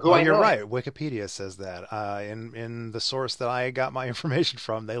Kirshner, who I know. You're right. Wikipedia says that. In the source that I got my information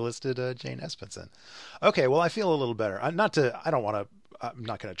from, they listed Jane Espenson. Okay, well, I feel a little better. I'm not going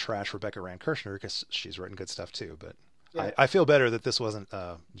to trash Rebecca Rand Kirshner because she's written good stuff too, but yeah. I feel better that this wasn't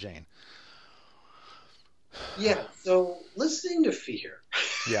Jane. Yeah. So Listening to Fear.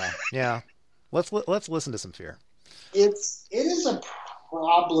 Yeah. Let's listen to some Fear. It is a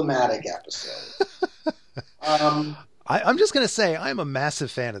problematic episode. I'm just going to say I'm a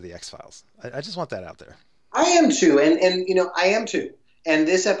massive fan of the X-Files. I just want that out there. I am too, and I am too. And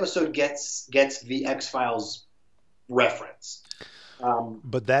this episode gets the X-Files reference.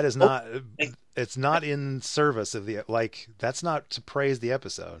 But that is not. It's not in service of the That's not to praise the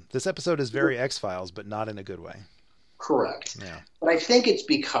episode. This episode is very X-Files, but not in a good way. Correct. Yeah. But I think it's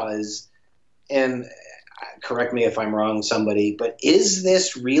because, and correct me if I'm wrong, somebody, but is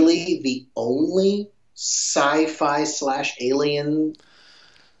this really the only sci-fi / alien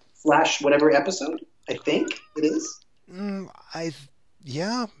 / whatever episode? I think it is.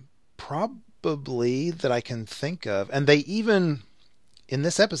 Yeah, probably that I can think of. And they even, in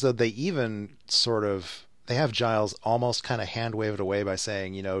this episode, they have Giles almost kind of hand waved away by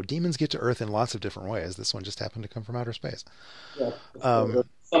saying, demons get to Earth in lots of different ways. This one just happened to come from outer space. Yeah.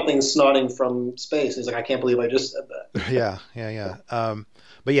 Something snotting from space. He's like, I can't believe I just said that. Yeah.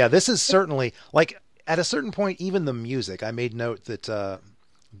 But yeah, this is certainly at a certain point, even the music, I made note that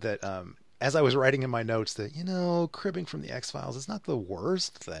as I was writing in my notes that, cribbing from the X-Files is not the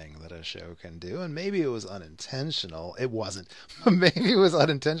worst thing that a show can do. And maybe it was unintentional. It wasn't. Maybe it was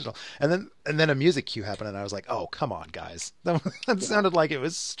unintentional. And then a music cue happened and I was like, oh, come on, guys. That sounded like it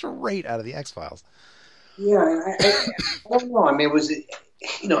was straight out of the X-Files. Yeah, I don't know. I mean, it was,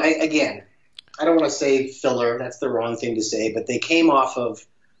 again, I don't want to say filler. That's the wrong thing to say. But they came off of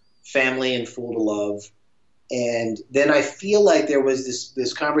Family and Fool to Love. And then I feel like there was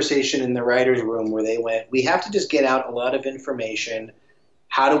this conversation in the writer's room where they went, we have to just get out a lot of information.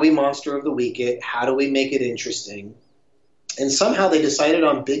 How do we Monster of the Week it? How do we make it interesting? And somehow they decided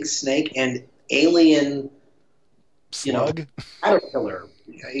on Big Snake and alien, Slug? Caterpillar.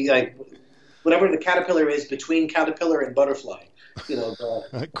 Like, whatever the caterpillar is between caterpillar and butterfly.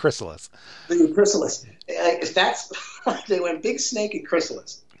 The Chrysalis. The chrysalis. That's, they went Big Snake and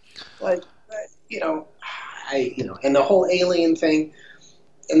Chrysalis. And the whole alien thing,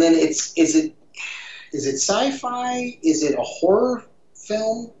 and then is it sci-fi? Is it a horror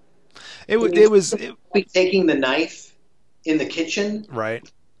film? It was taking the knife in the kitchen, right? I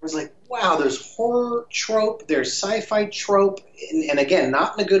was like, wow, there's horror trope, there's sci-fi trope, and again,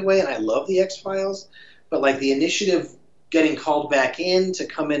 not in a good way. And I love the X-Files, but like the Initiative getting called back in to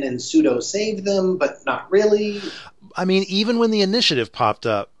come in and pseudo save them, but not really. I mean, even when the Initiative popped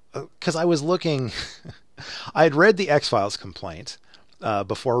up, because I was looking. I had read the X-Files complaint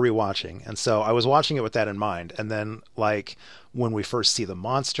before rewatching, and so I was watching it with that in mind. And then, when we first see the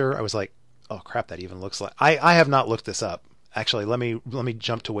monster, I was like, "Oh crap, that even looks like." I have not looked this up. Actually, let me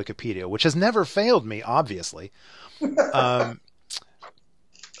jump to Wikipedia, which has never failed me, obviously. I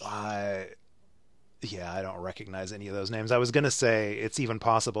don't recognize any of those names. I was going to say it's even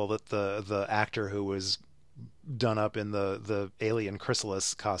possible that the actor who was done up in the alien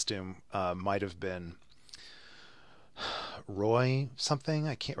chrysalis costume might have been Roy something.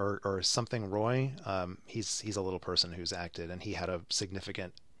 I can't or something Roy. He's a little person who's acted, and he had a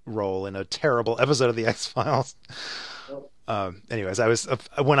significant role in a terrible episode of the X-Files. Anyways,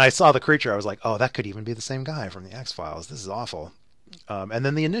 when I saw the creature, I was like, oh, that could even be the same guy from the X-Files. This is awful. And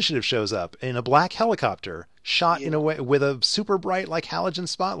then the Initiative shows up in a black helicopter, shot in a way with a super bright halogen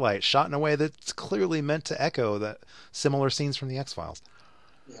spotlight, shot in a way that's clearly meant to echo that similar scenes from the X-Files.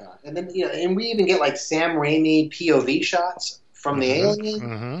 Yeah, and then and we even get Sam Raimi POV shots from the alien.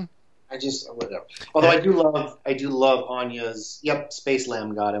 Mm-hmm. I just whatever. Although I do love Anya's. Yep, Space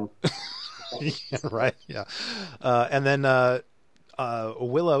Lamb got him. Yeah, right. Yeah, and then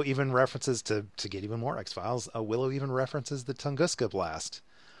Willow even references to get even more X-Files. Willow even references the Tunguska blast.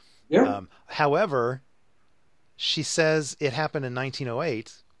 Yeah. However, she says it happened in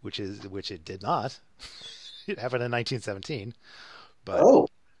 1908, which it did not. It happened in 1917. But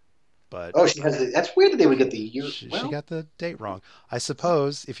she has. That's weird that they would get the year. She got the date wrong. I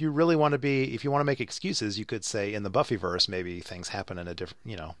suppose if you want to make excuses, you could say in the Buffyverse maybe things happen in a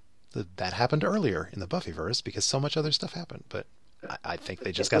different. That happened earlier in the Buffyverse because so much other stuff happened. But I think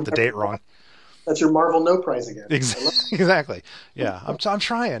they just got the date wrong. That's your Marvel no prize again. Exactly. Yeah, I'm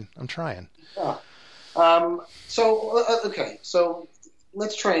trying. Yeah. So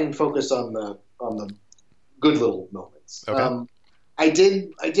let's try and focus on the good little moments. Okay. I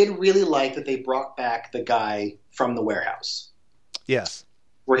did really like that they brought back the guy from the warehouse. Yes.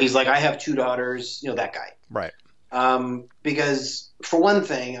 Where he's like, I have 2 daughters. That guy. Right. Because for one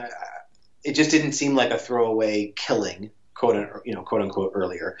thing, it just didn't seem like a throwaway killing, quote unquote,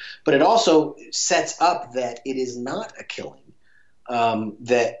 earlier. But it also sets up that it is not a killing.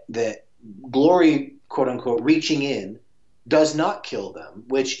 That Glory, quote unquote, reaching in does not kill them,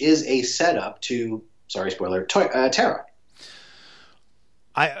 which is a setup to sorry, spoiler, Tara.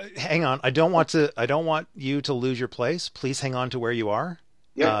 Hang on. I don't want you to lose your place. Please hang on to where you are.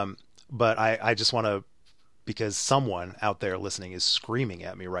 Yeah. But I just want to, because someone out there listening is screaming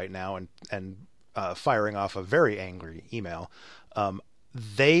at me right now and firing off a very angry email.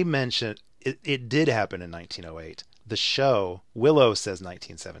 They mentioned it did happen in 1908. The show Willow says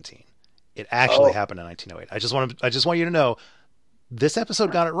 1917. It actually happened in 1908. I just want you to know this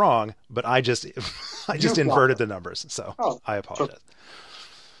episode got it wrong, but I just inverted the numbers. So I apologize.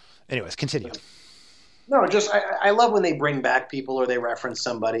 Anyways, continue. No, just I love when they bring back people or they reference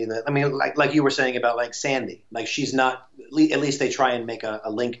somebody that, I mean, like you were saying about like Sandy, like she's not, at least they try and make a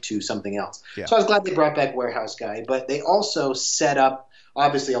link to something else. Yeah. So I was glad they brought back Warehouse Guy, but they also set up,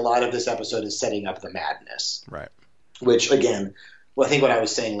 obviously a lot of this episode is setting up the madness. Right. Which again, well, I think what I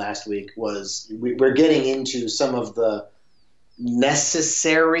was saying last week was we're getting into some of the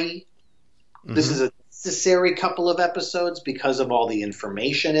necessary, this is a necessary couple of episodes because of all the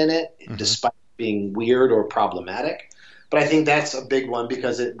information in it, despite being weird or problematic. But I think that's a big one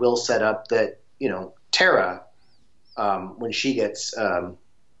because it will set up that, Tara, when she gets,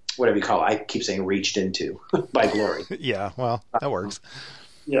 whatever you call it, I keep saying reached into by Glory. Yeah, well, that works.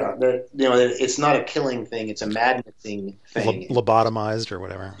 Yeah, that it's not a killing thing; it's a madnessing thing. Lobotomized or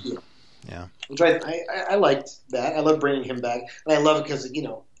whatever. Yeah. Which I liked that. I love bringing him back, and I love it because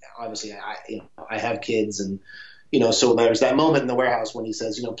obviously I have kids, and so there's that moment in the warehouse when he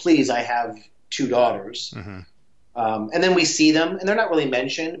says, please, I have 2 daughters, and then we see them, and they're not really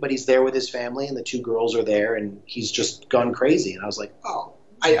mentioned, but he's there with his family, and the 2 girls are there, and he's just gone crazy, and I was like, oh,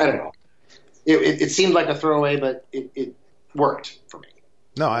 I don't know. It seemed like a throwaway, but it worked for me.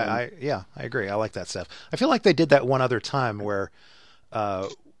 No, I agree. I like that stuff. I feel like they did that one other time where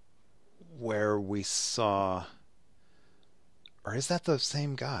we saw, or is that the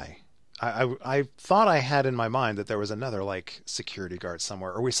same guy? I thought I had in my mind that there was another like security guard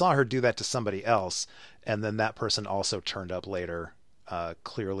somewhere, or we saw her do that to somebody else, and then that person also turned up later,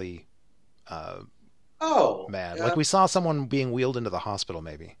 clearly mad. Like we saw someone being wheeled into the hospital,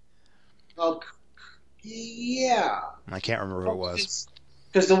 maybe. Oh, yeah. I can't remember who it was.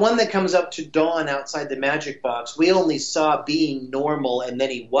 Because the one that comes up to Dawn outside the magic box, we only saw being normal, and then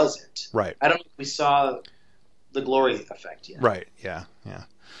he wasn't. Right. I don't think we saw the Glory effect yet. Right. Yeah.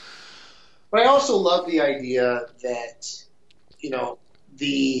 But I also love the idea that,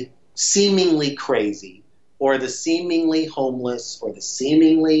 the seemingly crazy or the seemingly homeless or the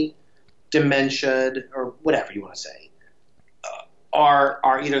seemingly dementiaed or whatever you want to say are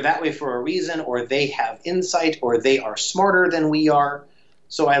either that way for a reason, or they have insight, or they are smarter than we are.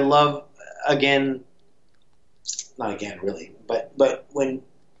 So I love, not again really, but when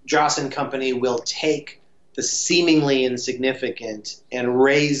Joss and company will take the seemingly insignificant and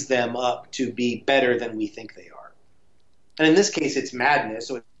raise them up to be better than we think they are. And in this case, it's madness,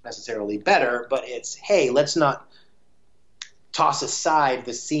 so it's not necessarily better, but it's, hey, let's not toss aside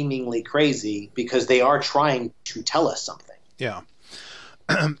the seemingly crazy because they are trying to tell us something. Yeah.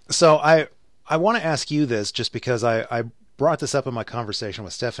 So I want to ask you this just because I brought this up in my conversation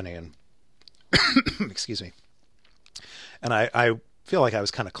with Stephanie, and excuse me. And I feel like I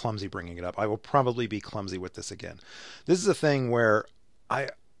was kind of clumsy bringing it up. I will probably be clumsy with this again. This is a thing where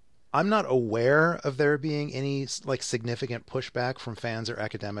I'm not aware of there being any like significant pushback from fans or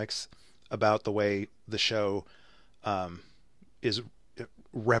academics about the way the show is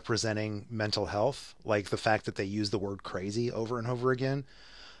representing mental health, like the fact that they use the word crazy over and over again.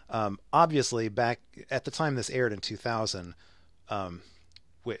 Obviously, back at the time this aired in 2000,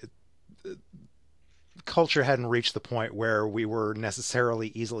 culture hadn't reached the point where we were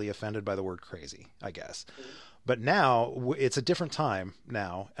necessarily easily offended by the word crazy, I guess. But now it's a different time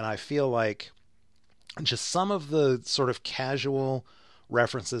now, and I feel like just some of the sort of casual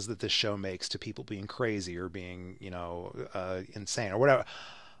references that this show makes to people being crazy or being, insane or whatever,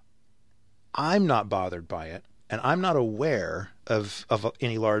 I'm not bothered by it. And I'm not aware of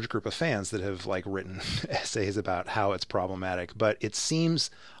any large group of fans that have like written essays about how it's problematic. But it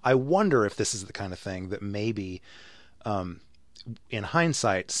seems, I wonder if this is the kind of thing that maybe, in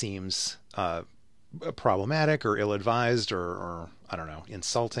hindsight, seems problematic or ill-advised or I don't know,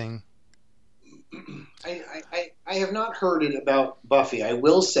 insulting. I have not heard it about Buffy. I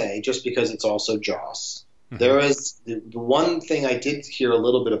will say, just because it's also Joss, there is the one thing I did hear a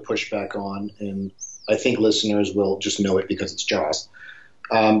little bit of pushback on, and I think listeners will just know it because it's Joss.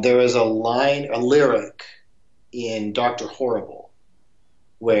 There is a lyric in Dr. Horrible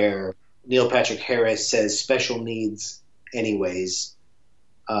where Neil Patrick Harris says special needs anyways,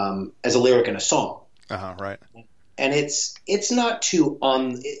 as a lyric in a song. Right. and it's not too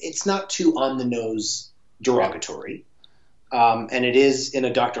on the nose derogatory, and it is in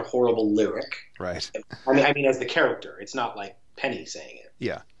a Dr. Horrible lyric. Right. I mean, as the character, it's not like Penny saying it.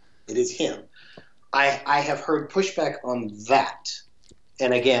 Yeah. It is him. I have heard pushback on that,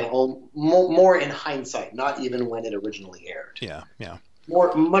 and again, more in hindsight, not even when it originally aired. Yeah, yeah.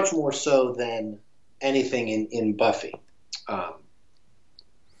 Much more so than anything in Buffy.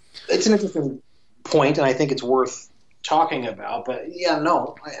 It's an interesting point, and I think it's worth talking about. But yeah,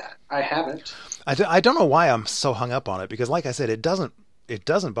 no, I haven't. I don't know why I'm so hung up on it, because, like I said, it doesn't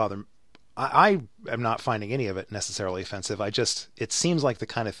bother me. I am not finding any of it necessarily offensive. It seems like the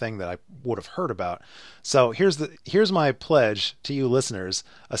kind of thing that I would have heard about. So here's my pledge to you listeners,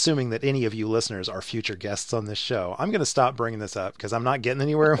 assuming that any of you listeners are future guests on this show. I'm going to stop bringing this up because I'm not getting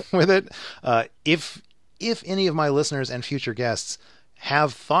anywhere with it. If any of my listeners and future guests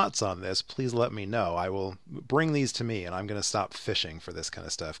have thoughts on this, please let me know. I will bring these to me, and I'm going to stop fishing for this kind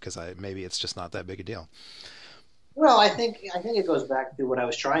of stuff because maybe it's just not that big a deal. Well, I think it goes back to what I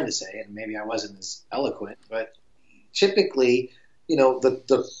was trying to say, and maybe I wasn't as eloquent, but typically,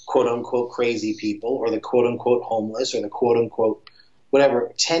 the quote unquote crazy people, or the quote unquote homeless, or the quote unquote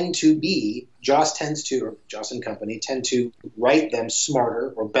whatever, Joss and company tend to write them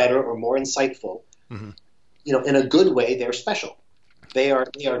smarter or better or more insightful. Mm-hmm. In a good way, they're special. They are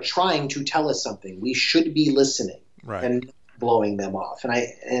trying to tell us something. We should be listening, right, and blowing them off.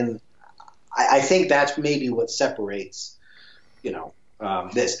 And I think that's maybe what separates,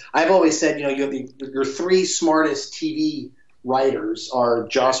 this. I've always said, your three smartest TV writers are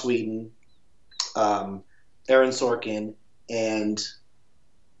Joss Whedon, Aaron Sorkin, and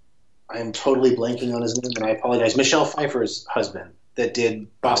I am totally blanking on his name, and I apologize. Michelle Pfeiffer's husband that did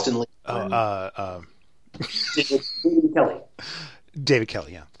Boston Legal. David Kelly. David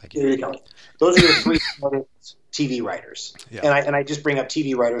Kelly, yeah. Thank you. David Kelly. Those are your three smartest TV writers. Yeah. And I just bring up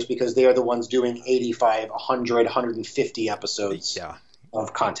TV writers because they are the ones doing 85, 100, 150 episodes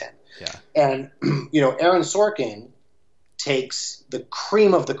of content. Yeah. And, Aaron Sorkin takes the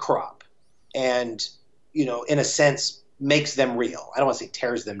cream of the crop and, in a sense, makes them real. I don't want to say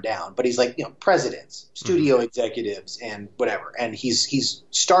tears them down, but he's like, presidents, studio executives, and whatever. And he's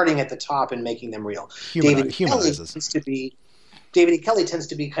starting at the top and making them real. David E. Kelly tends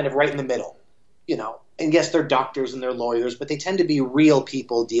to be kind of right in the middle, and yes, they're doctors and they're lawyers, but they tend to be real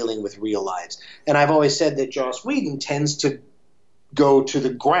people dealing with real lives. And I've always said that Joss Whedon tends to go to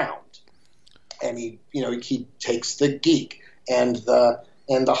the ground, and he takes the geek and the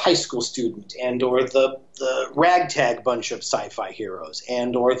high school student or the ragtag bunch of sci-fi heroes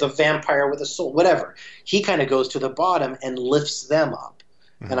or the vampire with a soul, whatever. He kind of goes to the bottom and lifts them up.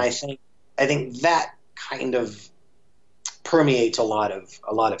 Mm-hmm. And I think that kind of permeates a lot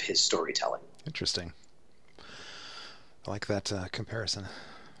of his storytelling. Interesting. I like that comparison.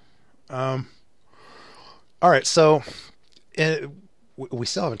 All right, so we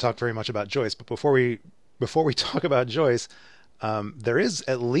still haven't talked very much about Joyce, but before we talk about Joyce, there is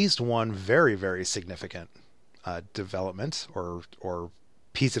at least one very, very significant development or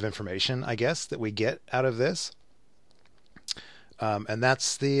piece of information, I guess, that we get out of this. And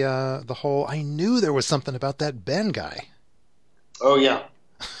that's the whole, I knew there was something about that Ben guy. Oh yeah,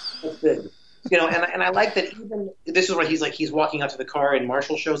 that's big. And I like that even this is where he's walking out to the car and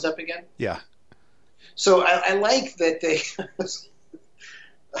Marshall shows up again. Yeah. So I like that they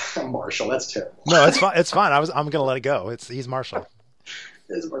Marshall. That's terrible. No, it's fine. It's fine. I'm going to let it go. He's Marshall.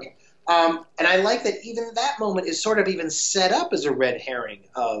 It's Marshall. And I like that even that moment is sort of even set up as a red herring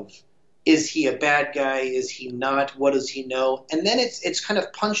of, is he a bad guy? Is he not? What does he know? And then it's kind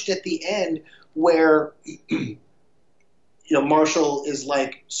of punched at the end where Marshall is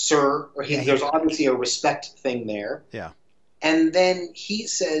like, sir, or there's obviously a respect thing there. Yeah. And then he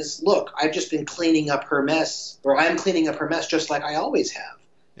says, look, I've just been cleaning up her mess, or I'm cleaning up her mess just like I always have.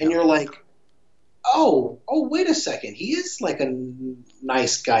 Yeah. And you're like, oh, wait a second. He is like a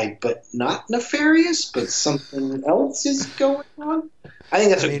nice guy, but not nefarious, but something else is going on. I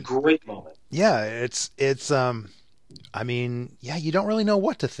think that's a great moment. Yeah, it's you don't really know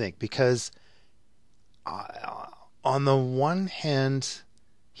what to think because on the one hand,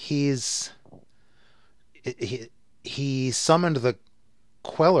 he summoned the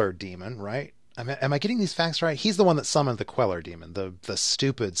Queller demon, right? Am I getting these facts right? He's the one that summoned the Queller demon, the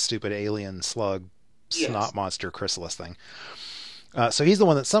stupid alien slug snot monster chrysalis thing. So he's the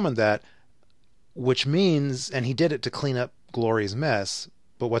one that summoned that, which means, and he did it to clean up Glory's mess.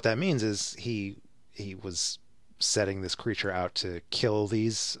 But what that means is he was setting this creature out to kill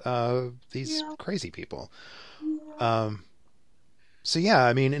these crazy people. So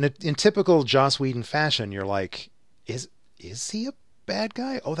yeah, in typical Joss Whedon fashion, you're like, is he a bad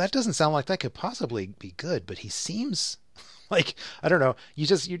guy? Oh, that doesn't sound like that could possibly be good, but he seems like, I don't know.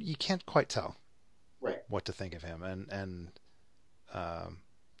 You can't quite tell Right. what to think of him. Um,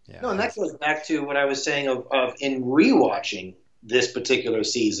 yeah. No, and that goes back to what I was saying of in rewatching this particular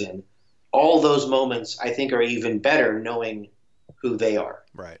season, all those moments I think are even better knowing who they are.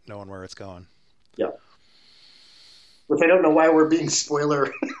 Right. Knowing where it's going. Yeah. Which I don't know why we're being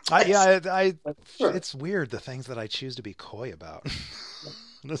spoiler. Sure. It's weird the things that I choose to be coy about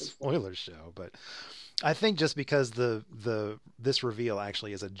in a spoiler show, but I think just because this reveal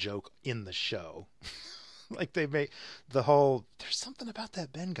actually is a joke in the show. Like they make there's something about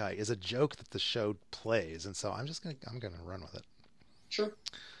that Ben guy is a joke that the show plays, and so I'm gonna run with it. Sure.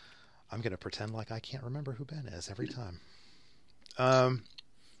 I'm gonna pretend like I can't remember who Ben is every time.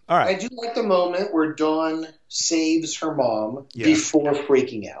 All right. I do like the moment where Dawn saves her mom before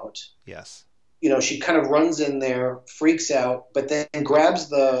freaking out. Yes. She kind of runs in there, freaks out, but then grabs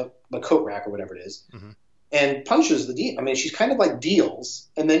the coat rack or whatever it is, and punches the demon. I mean, she's kind of like deals,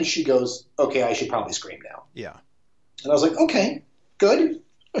 and then she goes, "Okay, I should probably scream now." Yeah. And I was like, "Okay, good,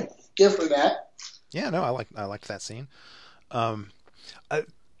 give her that." Yeah, no, I liked that scene.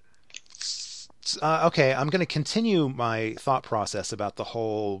 Okay, I'm going to continue my thought process about the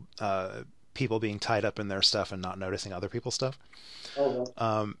whole people being tied up in their stuff and not noticing other people's stuff.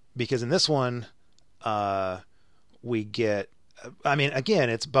 Because in this one, we get, I mean, again,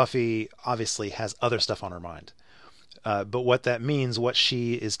 it's Buffy obviously has other stuff on her mind. But what that means, what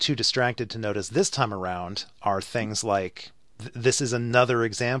she is too distracted to notice this time around are things like, this is another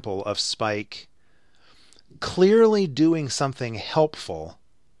example of Spike clearly doing something helpful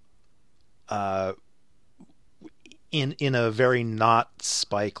in a very not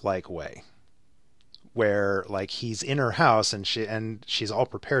Spike-like way, where like he's in her house and she's all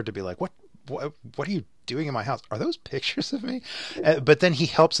prepared to be like, what are you doing in my house? Are those pictures of me? But then he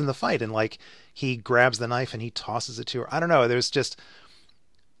helps in the fight, and like he grabs the knife and he tosses it to her. I don't know.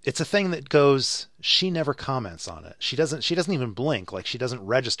 It's a thing that goes, she never comments on it. She doesn't even blink. Like she doesn't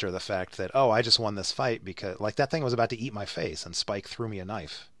register the fact that, oh, I just won this fight because like that thing was about to eat my face and Spike threw me a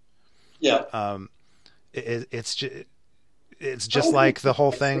knife. Yeah. It's just like the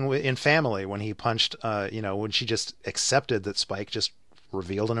whole thing in Family when he punched, when she just accepted that Spike just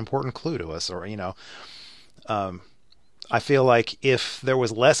revealed an important clue to us, or, I feel like if there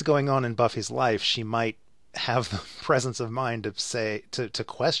was less going on in Buffy's life, she might have the presence of mind to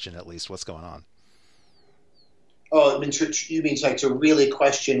question at least what's going on. Oh, you mean like to really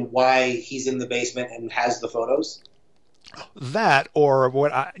question why he's in the basement and has the photos? That, or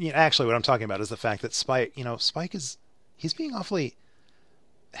what I'm talking about is the fact that Spike he's being awfully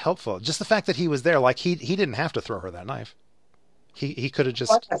helpful. Just the fact that he was there, like he didn't have to throw her that knife. He could have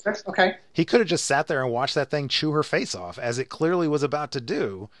just okay. He could have just sat there and watched that thing chew her face off, as it clearly was about to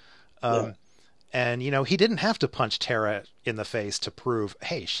do. And he didn't have to punch Tara in the face to prove,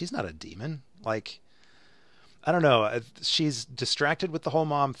 hey, she's not a demon. Like, I don't know. She's distracted with the whole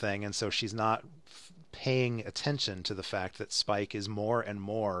mom thing, and so she's not paying attention to the fact that Spike is more and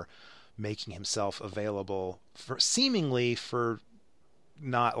more making himself available for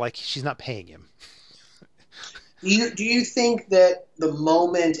not, like, she's not paying him. Do you think that the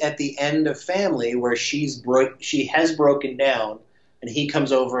moment at the end of Family where she has broken down and he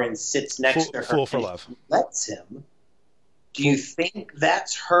comes over and sits next to her, Fool for Love, lets him? Do you think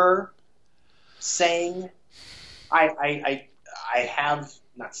that's her saying, I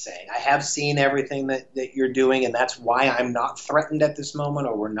have seen everything that you're doing, and that's why I'm not threatened at this moment,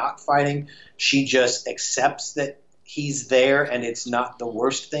 or we're not fighting? She just accepts that he's there, and it's not the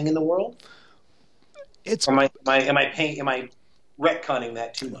worst thing in the world. Am I retconning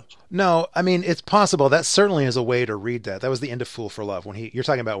that too much? No, I mean, it's possible. That certainly is a way to read that. That was the end of Fool for Love you're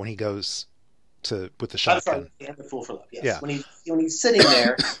talking about when he goes with the shotgun. The end of Fool for Love. Yes. Yeah. When he's sitting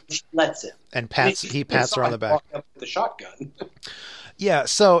there, she lets him. And he pats her on the back. Up with the shotgun. Yeah,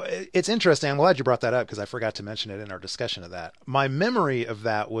 so it's interesting. I'm glad you brought that up because I forgot to mention it in our discussion of that. My memory of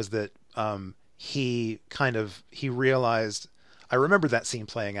that was that he realized. I remember that scene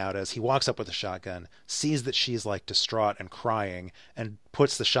playing out as he walks up with a shotgun, sees that she's like distraught and crying, and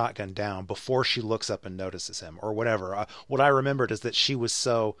puts the shotgun down before she looks up and notices him, or whatever. What I remembered is that she was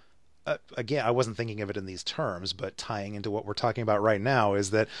so. Again, I wasn't thinking of it in these terms, but tying into what we're talking about right now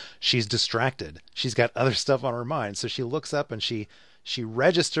is that she's distracted. She's got other stuff on her mind, so she looks up and she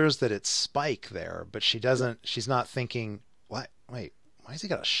registers that it's Spike there, but she's not thinking, wait, why has he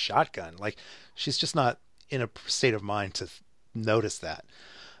got a shotgun? Like, she's just not in a state of mind to notice that.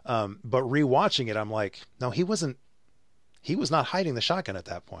 But rewatching it, I'm like, no, he wasn't He was not hiding the shotgun at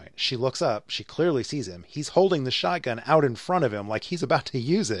that point. She looks up. She clearly sees him. He's holding the shotgun out in front of him like he's about to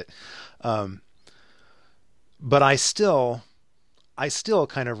use it. But I still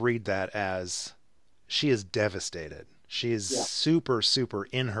kind of read that as she is devastated. She is super, super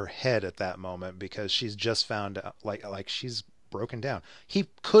in her head at that moment because she's just found out, like she's broken down. He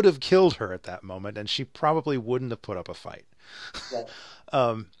could have killed her at that moment, and she probably wouldn't have put up a fight.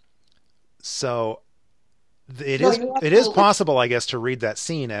 Yeah. So it is possible, I guess, to read that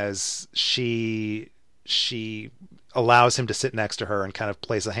scene as she allows him to sit next to her and kind of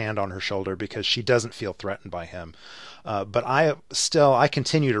place a hand on her shoulder because she doesn't feel threatened by him. But I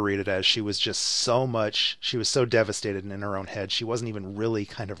continue to read it as she was so devastated and in her own head. She wasn't even really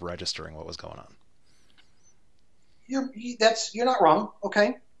kind of registering what was going on. You're not wrong.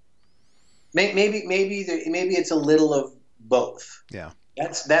 Okay. Maybe it's a little of both. Yeah.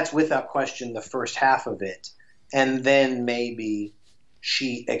 That's without question the first half of it. And then maybe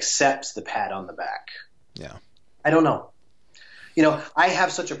she accepts the pat on the back. Yeah. I don't know. I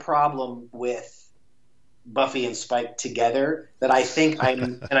have such a problem with Buffy and Spike together that I think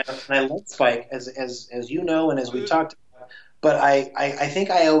and I love Spike as you know and as we talked about, but I think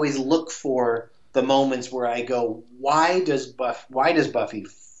I always look for the moments where I go, why does Buffy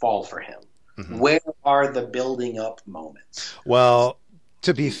fall for him? Mm-hmm. Where are the building up moments? Well,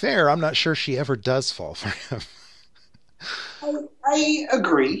 to be fair, I'm not sure she ever does fall for him. I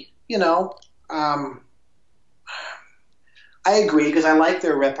agree. I agree because I like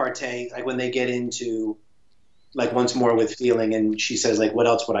their repartee, like when they get into like once more with feeling, and she says like, "What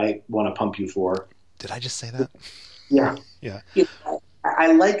else would I want to pump you for?" Did I just say that? Yeah, yeah.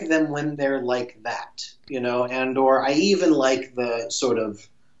 I like them when they're like that, and or I even like the sort of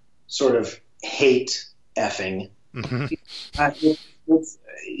hate effing. Mm-hmm. I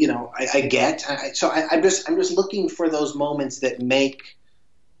get. I'm just looking for those moments that make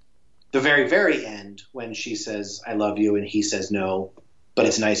the very, very end when she says, "I love you," and he says no, but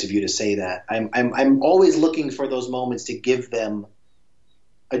it's nice of you to say that. I'm always looking for those moments to give them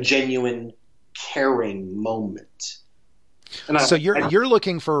a genuine caring moment. So you're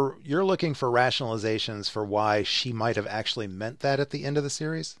looking for rationalizations for why she might have actually meant that at the end of the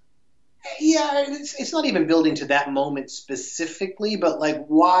series? Yeah, it's not even building to that moment specifically, but like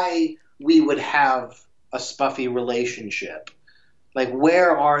why we would have a Spuffy relationship. Like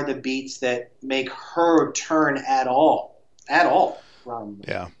where are the beats that make her turn at all from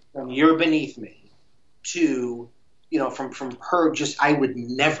you're beneath me to from her just I would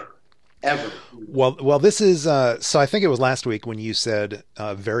never ever. Well, this is so I think it was last week when you said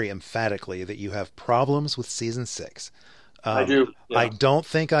very emphatically that you have problems with season 6. I do. Yeah. I don't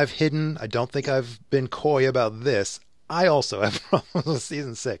think I've been coy about this. I also have problems with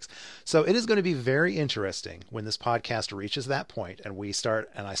season 6. So it is going to be very interesting when this podcast reaches that point and I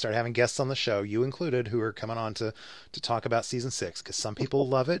start having guests on the show, you included, who are coming on to talk about season 6, because some people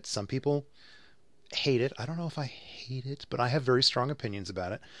love it. Some people hate it. I don't know if I hate it, but I have very strong opinions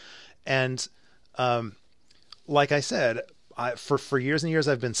about it. And, like I said, for years and years,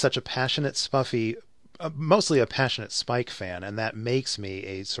 I've been such a passionate Spuffy, mostly a passionate Spike fan. And that makes me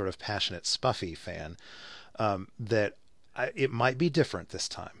a sort of passionate Spuffy fan, that it might be different this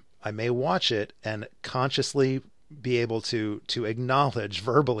time. I may watch it and consciously be able to acknowledge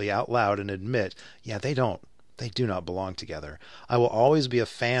verbally out loud and admit, yeah, they do not belong together. I will always be a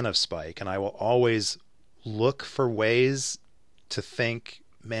fan of Spike, and I will always look for ways to think,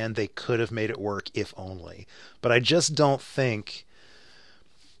 man, they could have made it work if only. But I just don't think,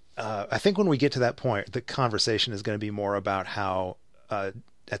 I think when we get to that point, the conversation is going to be more about how,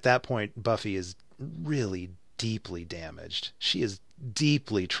 at that point, Buffy is really deeply damaged. She is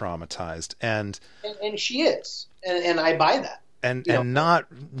deeply traumatized, and she is, and I buy that, and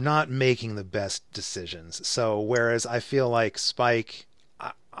not making the best decisions. So whereas I feel like Spike,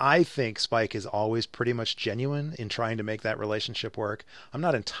 I think Spike is always pretty much genuine in trying to make that relationship work. I'm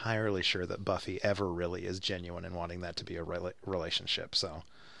not entirely sure that Buffy ever really is genuine in wanting that to be a relationship. So,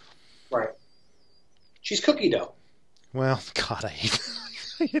 right, she's cookie dough. Well, God, I hate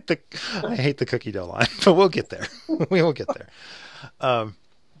the cookie dough line, but we'll get there. We will get there.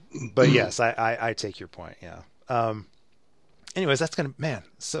 But yes, I take your point. Yeah. Anyways,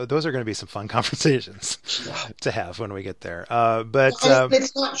 so those are going to be some fun conversations to have when we get there. But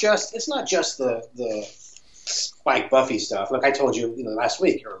it's not just the Spike Buffy stuff. Like I told you, last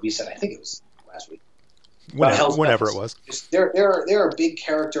week, or we said, I think it was last week. Whenever it was. There are big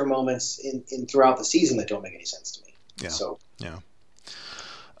character moments in throughout the season that don't make any sense to me. Yeah. So yeah.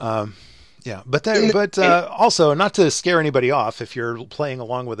 Yeah, but also not to scare anybody off if you're playing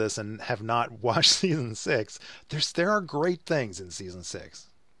along with us and have not watched season 6. There are great things in season 6.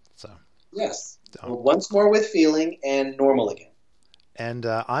 So yes, um, once more with feeling and normal again. and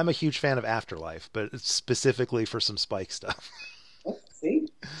I'm a huge fan of Afterlife, but specifically for some Spike stuff. See,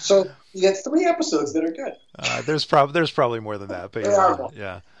 so you get 3 episodes that are good. There's probably more than that, but There are more.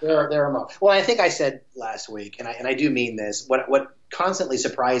 yeah. There are more. Well, I think I said last week, and I do mean this. What constantly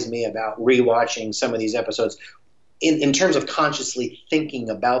surprised me about rewatching some of these episodes, in terms of consciously thinking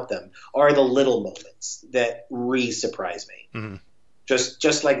about them, are the little moments that surprise me. Mm-hmm.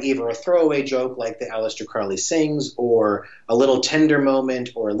 Just like either a throwaway joke like the Aleister Crowley sings, or a little tender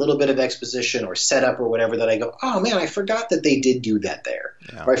moment, or a little bit of exposition or setup or whatever that I go, oh man, I forgot that they did do that there.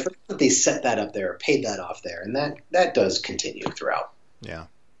 Yeah. Or I forgot that they set that up there, or paid that off there. And that does continue throughout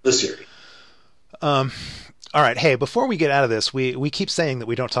the series. All right. Hey, before we get out of this, we keep saying that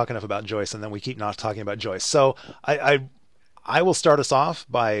we don't talk enough about Joyce, and then we keep not talking about Joyce. So I will start us off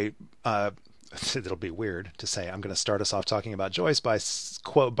by it'll be weird to say I'm going to start us off talking about Joyce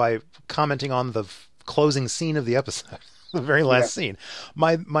by commenting on the closing scene of the episode, the very last scene.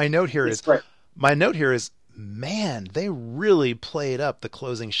 My note here is man, they really played up the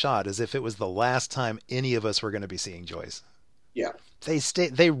closing shot as if it was the last time any of us were going to be seeing Joyce. Yeah.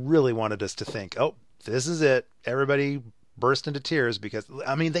 They really wanted us to think, oh, this is it. Everybody burst into tears because,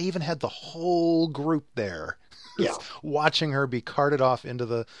 I mean, they even had the whole group there watching her be carted off into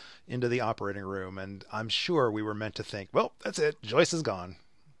the operating room. And I'm sure we were meant to think, well, that's it. Joyce is gone.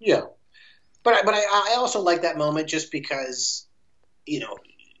 Yeah. But I also like that moment just because, you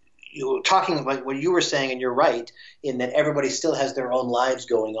were talking about what you were saying, and you're right, in that everybody still has their own lives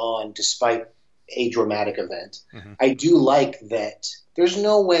going on despite a dramatic event. Mm-hmm. I do like that there's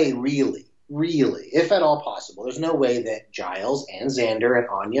no way really, if at all possible, there's no way that Giles and Xander and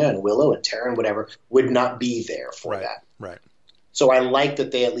Anya and Willow and Tara and whatever would not be there for that. Right. So I like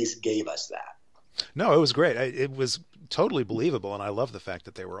that they at least gave us that. No, it was great. It was totally believable, and I love the fact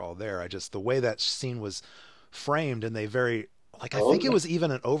that they were all there. The way that scene was framed, and they I think it was even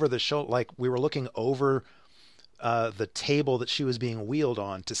an over the shoulder, like we were looking over the table that she was being wheeled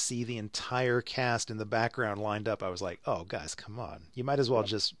on to see the entire cast in the background lined up. I was like, oh, guys, come on. You might as well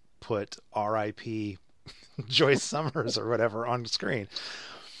just put R.I.P. Joyce Summers or whatever on screen.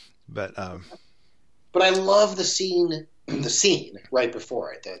 But I love the scene right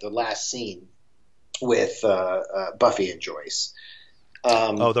before it, the last scene with Buffy and Joyce.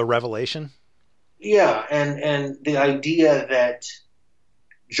 The revelation? Yeah, and the idea that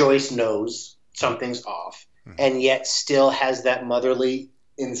Joyce knows something's off, and yet still has that motherly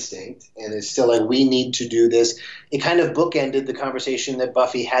instinct and is still like, we need to do this. It kind of bookended the conversation that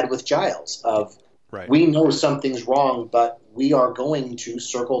Buffy had with Giles of, we know something's wrong, but we are going to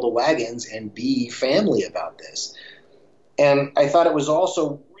circle the wagons and be family about this. And I thought it was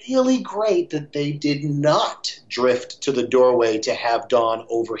also really great that they did not drift to the doorway to have Dawn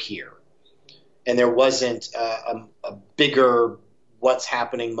over here. And there wasn't a bigger what's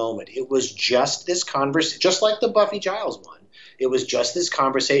happening moment. It was just this conversation, just like the Buffy Giles one. It was just this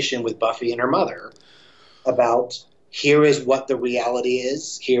conversation with Buffy and her mother about, here is what the reality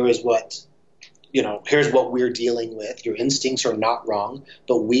is. Here is what, here's what we're dealing with. Your instincts are not wrong,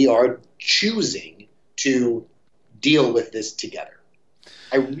 but we are choosing to deal with this together.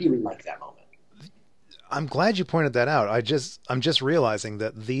 I really like that moment. I'm glad you pointed that out. I'm just realizing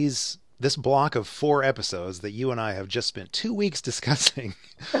that this block of 4 episodes that you and I have just spent 2 weeks discussing,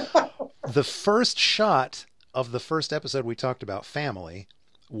 the first shot of the first episode we talked about, Family,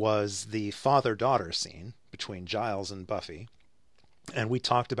 was the father-daughter scene between Giles and Buffy. And we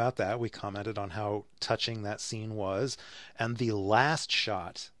talked about that. We commented on how touching that scene was. And the last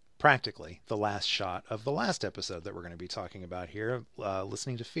shot, practically the last shot of the last episode that we're going to be talking about here,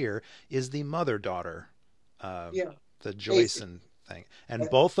 Listening to Fear, is the mother-daughter, the Joyce and thing. And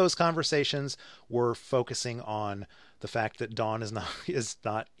both those conversations were focusing on the fact that Dawn is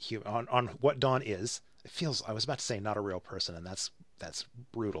not human, on what Dawn is. It feels, I was about to say not a real person, and that's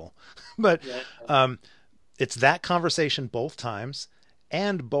brutal. But it's that conversation both times,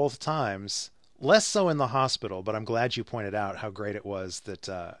 and both times less so in the hospital, but I'm glad you pointed out how great it was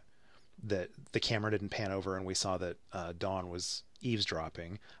that that the camera didn't pan over and we saw that Dawn was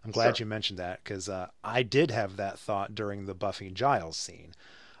eavesdropping. I'm glad you mentioned that, because I did have that thought during the Buffy Giles scene.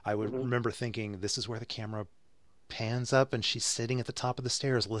 I would remember thinking, this is where the camera pans up and she's sitting at the top of the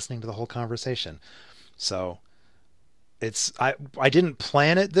stairs listening to the whole conversation. So I didn't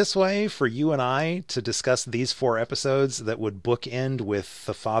plan it this way for you and I to discuss these 4 episodes that would bookend with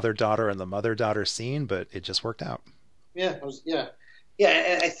the father-daughter and the mother-daughter scene, but it just worked out. Yeah,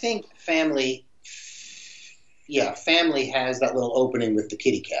 Yeah, I think family has that little opening with the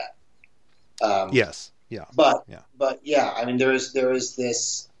kitty cat. Yes. Yeah. But Yeah. I mean, there is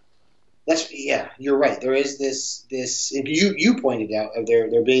this. You're right. There is this. You pointed out of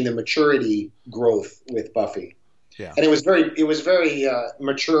there being the maturity growth with Buffy, Yeah. and it was very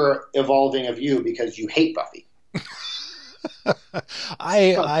mature evolving of you because you hate Buffy.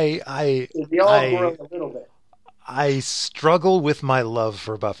 We all grow a little bit. I struggle with my love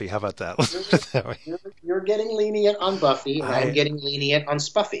for Buffy. How about that? Let's put it that way. You're getting lenient on Buffy, and I'm getting lenient on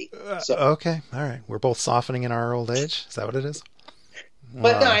Spuffy. So. Okay, all right. We're both softening in our old age. Is that what it is?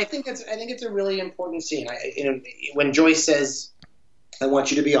 But no, I think it's a really important scene. When Joyce says, "I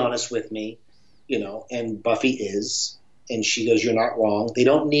want you to be honest with me," and Buffy is, and she goes, "You're not wrong." They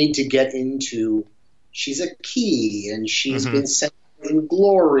don't need to get into. She's a key, and she's been sent in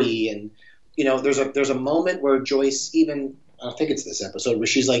glory, and there's a moment where Joyce even, I think it's this episode, where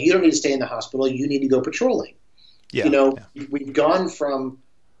she's like, "You don't need to stay in the hospital. You need to go patrolling." Yeah. We've gone from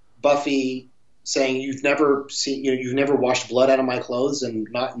Buffy saying you've never washed blood out of my clothes and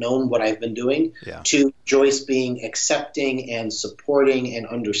not known what I've been doing, to Joyce being accepting and supporting and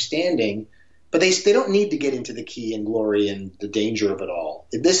understanding. But they don't need to get into the key and glory and the danger of it all.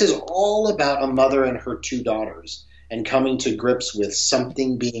 This is all about a mother and her two daughters and coming to grips with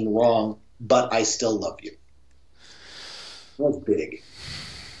something being wrong, but I still love you. That's big.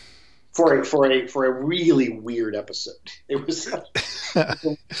 For a really weird episode. It was a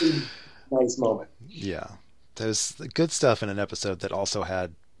really nice moment. Yeah. There's good stuff in an episode that also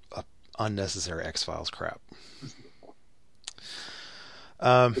had unnecessary X-Files crap.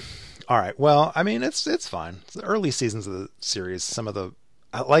 All right. Well, I mean, it's fine. The early seasons of the series, some of the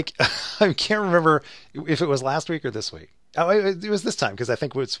I can't remember if it was last week or this week. Oh, it was this time because I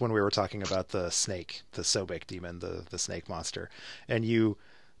think it's when we were talking about the snake, the Sobek demon, the snake monster, and you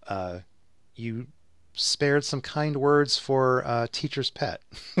spared some kind words for Teacher's Pet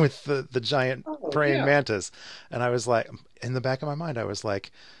with the giant praying mantis, and I was like, in the back of my mind, I was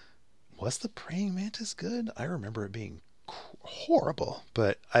like, was the praying mantis good? I remember it being horrible,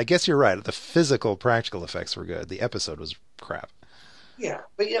 but I guess you're right. The physical, practical effects were good. The episode was crap. Yeah,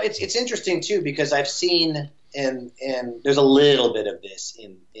 but it's interesting too because I've seen and there's a little bit of this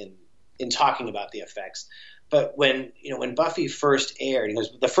in talking about the effects. But when Buffy first aired,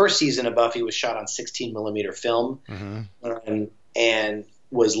 because the first season of Buffy was shot on 16 millimeter film, and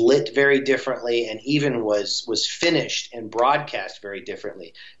was lit very differently, and even was finished and broadcast very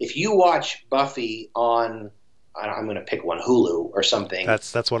differently. If you watch Buffy on, I'm going to pick one, Hulu or something.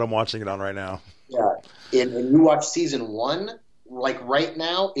 That's what I'm watching it on right now. Yeah, and you watch season 1, like right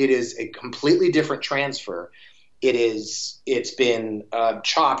now, it is a completely different transfer. It's been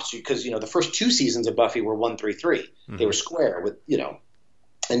chopped because the first 2 seasons of Buffy were 1-3-3. They were square with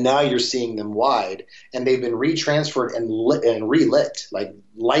and now you're seeing them wide, and they've been retransferred and relit, like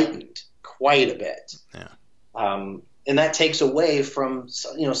lightened quite a bit. Yeah. And that takes away from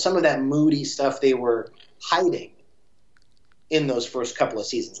some of that moody stuff they were hiding in those first couple of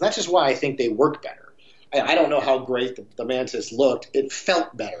seasons. And that's just why I think they work better. I don't know how great the Mantis looked. It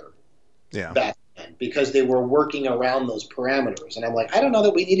felt better back then because they were working around those parameters. And I'm like, I don't know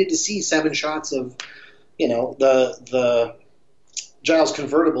that we needed to see 7 shots of, the Giles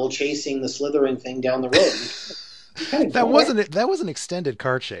convertible chasing the slithering thing down the road. That was an extended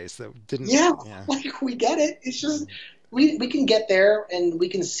car chase that didn't. Yeah, like we get it. It's just we can get there and we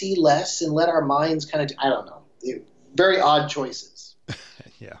can see less and let our minds kind of. I don't know. Very odd choices.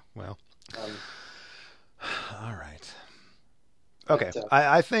 Yeah. Well. All right. Okay.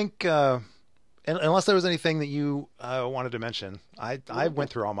 I think unless there was anything that you wanted to mention, I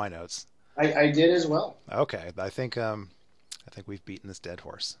went through all my notes. I did as well. Okay. I think we've beaten this dead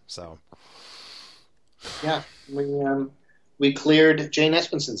horse. So. Yeah, we cleared Jane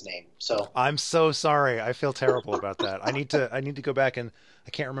Espenson's name. So I'm so sorry. I feel terrible about that. I need to go back, and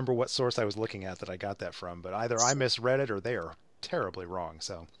I can't remember what source I was looking at that I got that from, but either I misread it or they are terribly wrong.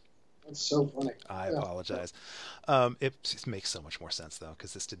 So that's so funny. I apologize. It makes so much more sense though,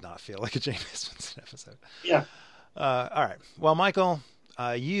 because this did not feel like a Jane Espenson episode. Yeah. All right. Well, Michael,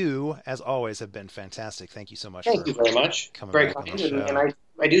 you, as always, have been fantastic. Thank you so much. Thank you very much. Coming very back kind, on the show. and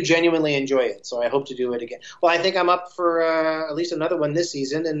I do genuinely enjoy it, so I hope to do it again. Well, I think I'm up for at least another one this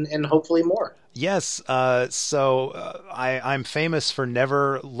season, and hopefully more. Yes. So I'm famous for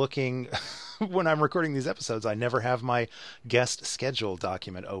never looking. When I'm recording these episodes, I never have my guest schedule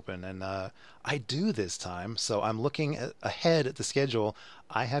document open, and I do this time. So I'm looking ahead at the schedule.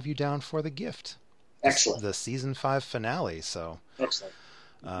 I have you down for The Gift. Excellent. The season 5 finale. So excellent.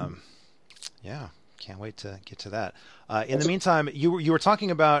 Yeah. Can't wait to get to that. In the meantime, you were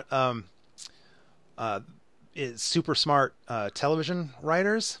talking about super smart television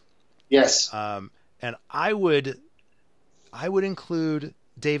writers. Yes. And I would include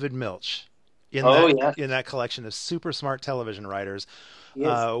David Milch in in that collection of super smart television writers,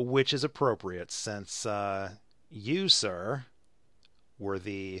 which is appropriate since you, sir, were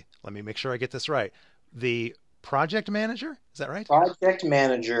let me make sure I get this right, the project manager. Is that right? Project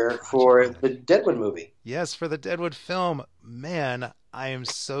manager for the Deadwood movie. Yes, for the Deadwood film. Man, I am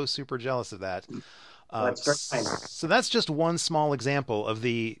so super jealous of that. That's very kind. So that's just one small example of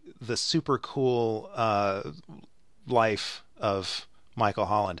the super cool life of Michael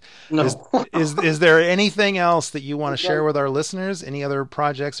Holland. No. Is there anything else that you want to share with our listeners? Any other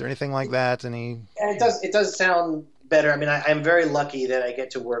projects or anything like that? It does sound better. I mean, I'm very lucky that I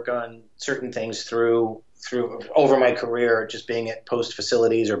get to work on certain things through over my career, just being at post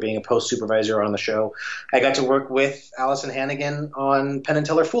facilities or being a post supervisor on the show. I got to work with Allison Hannigan on Penn and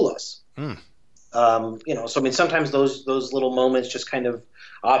Teller Fool Us. So I mean, sometimes those little moments just kind of,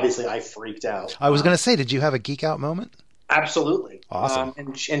 obviously I freaked out. I was going to say, did you have a geek out moment? Absolutely. Awesome.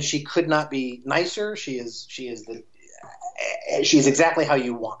 And she could not be nicer. She's exactly how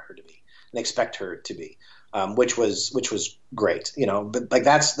you want her to be and expect her to be. Which was great, but like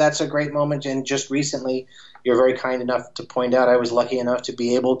that's a great moment. And just recently, you're very kind enough to point out I was lucky enough to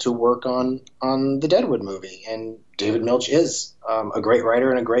be able to work on the Deadwood movie, and David Milch is a great writer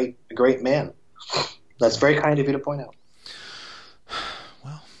and a great man. That's very kind of you to point out.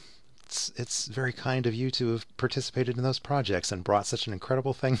 Well, it's very kind of you to have participated in those projects and brought such an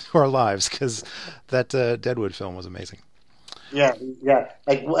incredible thing to our lives, because that Deadwood film was amazing. Yeah.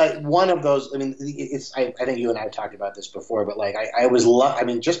 Like one of those. I mean, I think you and I have talked about this before, but like I was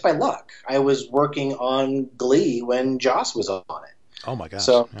just by luck, I was working on Glee when Joss was on it. Oh my gosh!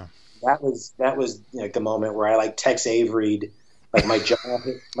 So that was like the moment where I like Tex Avery, like my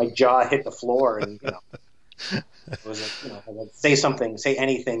jaw hit the floor, and it was like, say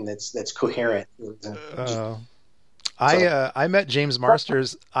anything that's coherent. I met James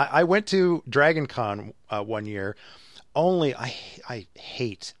Marsters. I went to Dragon Con one year. I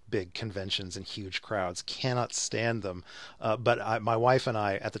hate big conventions and huge crowds. Cannot stand them. But my wife and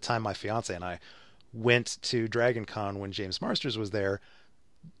I, at the time, my fiance and I, went to Dragon Con when James Marsters was there,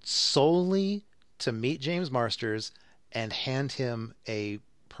 solely to meet James Marsters and hand him a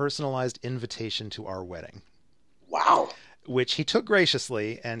personalized invitation to our wedding. Wow. Which he took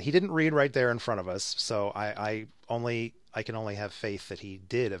graciously, and he didn't read right there in front of us. So I can only have faith that he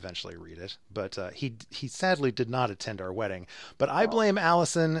did eventually read it, but he sadly did not attend our wedding. But I blame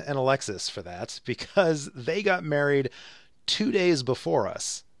Allison and Alexis for that, because they got married 2 days before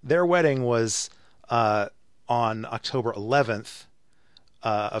us. Their wedding was on October 11th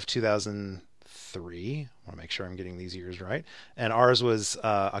of 2003. I want to make sure I'm getting these years right. And ours was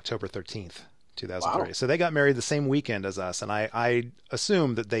October 13th. 2003. Wow. So they got married the same weekend as us, and I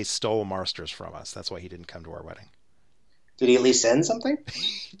assume that they stole Marsters from us. That's why he didn't come to our wedding. Did he at least send something?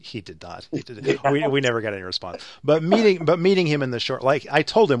 He did not. We never got any response. But meeting him in the short, like I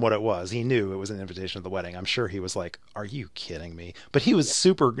told him what it was. He knew it was an invitation to the wedding. I'm sure he was like, "Are you kidding me?" But he was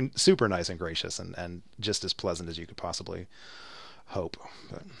super nice and gracious, and just as pleasant as you could possibly hope.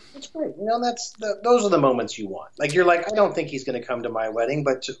 But that's great. Those are the moments you want. Like you're like, I don't think he's going to come to my wedding,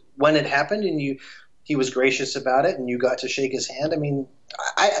 but when it happened and he was gracious about it and you got to shake his hand. I mean,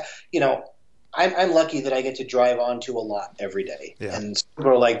 I'm lucky that I get to drive onto a lot every day. Yeah. And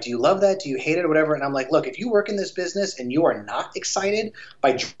people are like, do you love that? Do you hate it or whatever? And I'm like, look, if you work in this business and you are not excited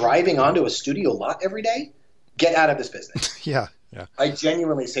by driving onto a studio lot every day, get out of this business. Yeah. I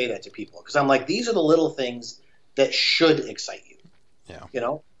genuinely say that to people because I'm like, these are the little things that should excite you.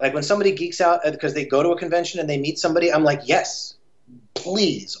 Yeah. Like when somebody geeks out because they go to a convention and they meet somebody, I'm like, yes,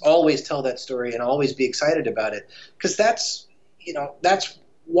 please always tell that story and always be excited about it. Because that's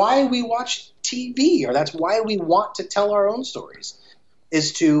why we watch TV, or that's why we want to tell our own stories,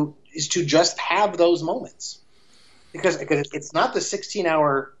 is to just have those moments. Because it's not the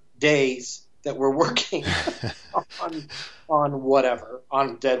 16-hour days that we're working on whatever,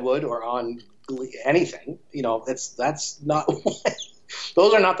 on Deadwood or on anything. That's not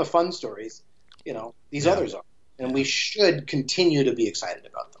those are not the fun stories. These others are, and we should continue to be excited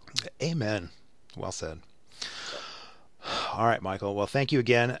about them. Amen. Well said. All right, Michael. Well, thank you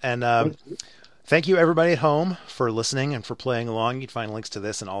again, and thank you everybody at home for listening and for playing along. You'd find links to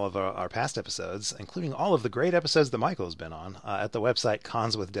this and all of our past episodes, including all of the great episodes that Michael has been on, at the website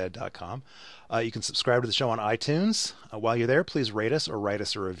conswithdead.com. You can subscribe to the show on iTunes. While you're there, please rate us or write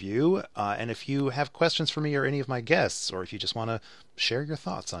us a review. And if you have questions for me or any of my guests, or if you just want to share your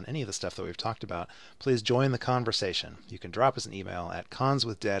thoughts on any of the stuff that we've talked about, please join the conversation. You can drop us an email at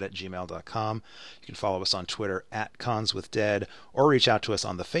conswithdead@gmail.com. You can follow us on Twitter at conswithdead, or reach out to us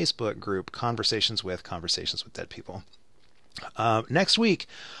on the Facebook group Conversations with Dead People. Next week,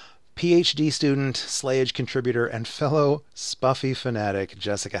 PhD student, Slayage contributor, and fellow Spuffy fanatic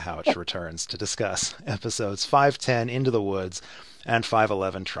Jessica Houch returns to discuss episodes 510 Into the Woods and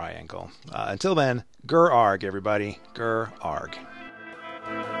 511 Triangle. Until then, Gur Arg, everybody. Gur Arg.